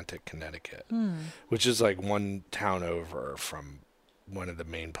Willimantic, Connecticut, which is like one town over from one of the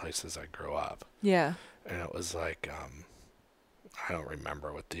main places I grew up. Yeah. And it was like, I don't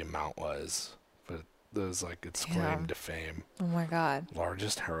remember what the amount was, but it was like its claim to fame. Oh, my God.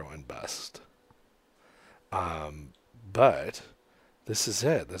 Largest heroin bust. But this is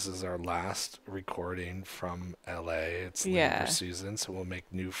it. This is our last recording from LA. It's Libra season, so we'll make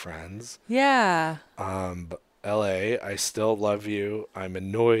new friends. Yeah. But LA, I still love you. I'm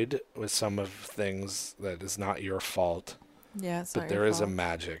annoyed with some of things that is not your fault. Yeah, it's but not there your is a fault.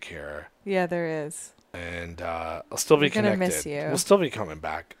 magic here. Yeah, there is. And I'll still be We're gonna connected. miss you. We'll still be coming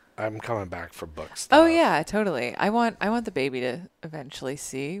back. I'm coming back for book stuff. Oh yeah, totally. I want the baby to eventually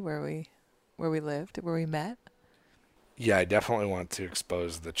see where we lived, where we met. Yeah, I definitely want to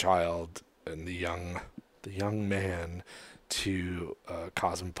expose the child and the young man to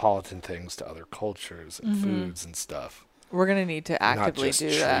cosmopolitan things, to other cultures and foods and stuff. We're gonna need to actively Not just do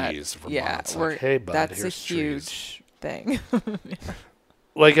that. trees. Yeah, Vermont's like, hey, bud, that's a here's trees. huge thing.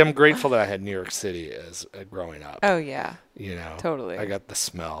 Like, I'm grateful that I had New York City as growing up. Oh yeah, You know, totally. I got the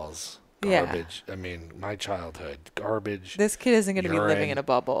smells, Yeah. garbage. I mean, my childhood, garbage, This kid isn't gonna be living urine, in a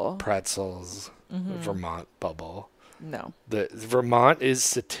bubble. pretzels, Vermont bubble. No, The Vermont is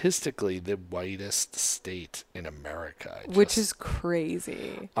statistically the whitest state in America, which is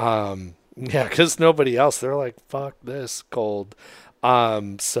crazy. yeah, because nobody else. They're like, fuck this cold.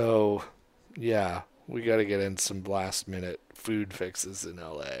 So yeah, we got to get in some last minute food fixes in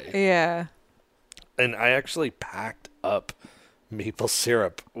LA. Yeah. And I actually packed up maple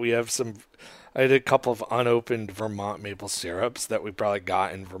syrup. I had a couple of unopened Vermont maple syrups that we probably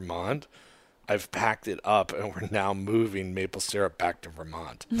got in Vermont. I've packed it up, and we're now moving maple syrup back to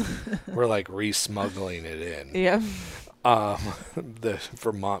Vermont. We're like re-smuggling it in. Yeah. The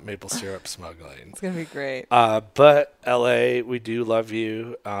Vermont maple syrup smuggling. It's gonna be great. But LA, we do love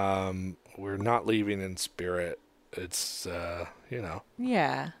you. We're not leaving in spirit. It's,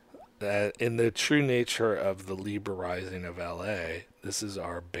 Yeah. in the true nature of the Libra rising of LA, this is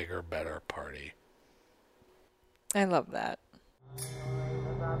our bigger, better party. I love that.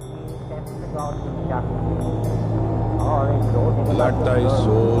 Let thy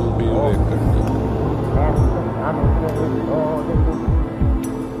soul be awakened.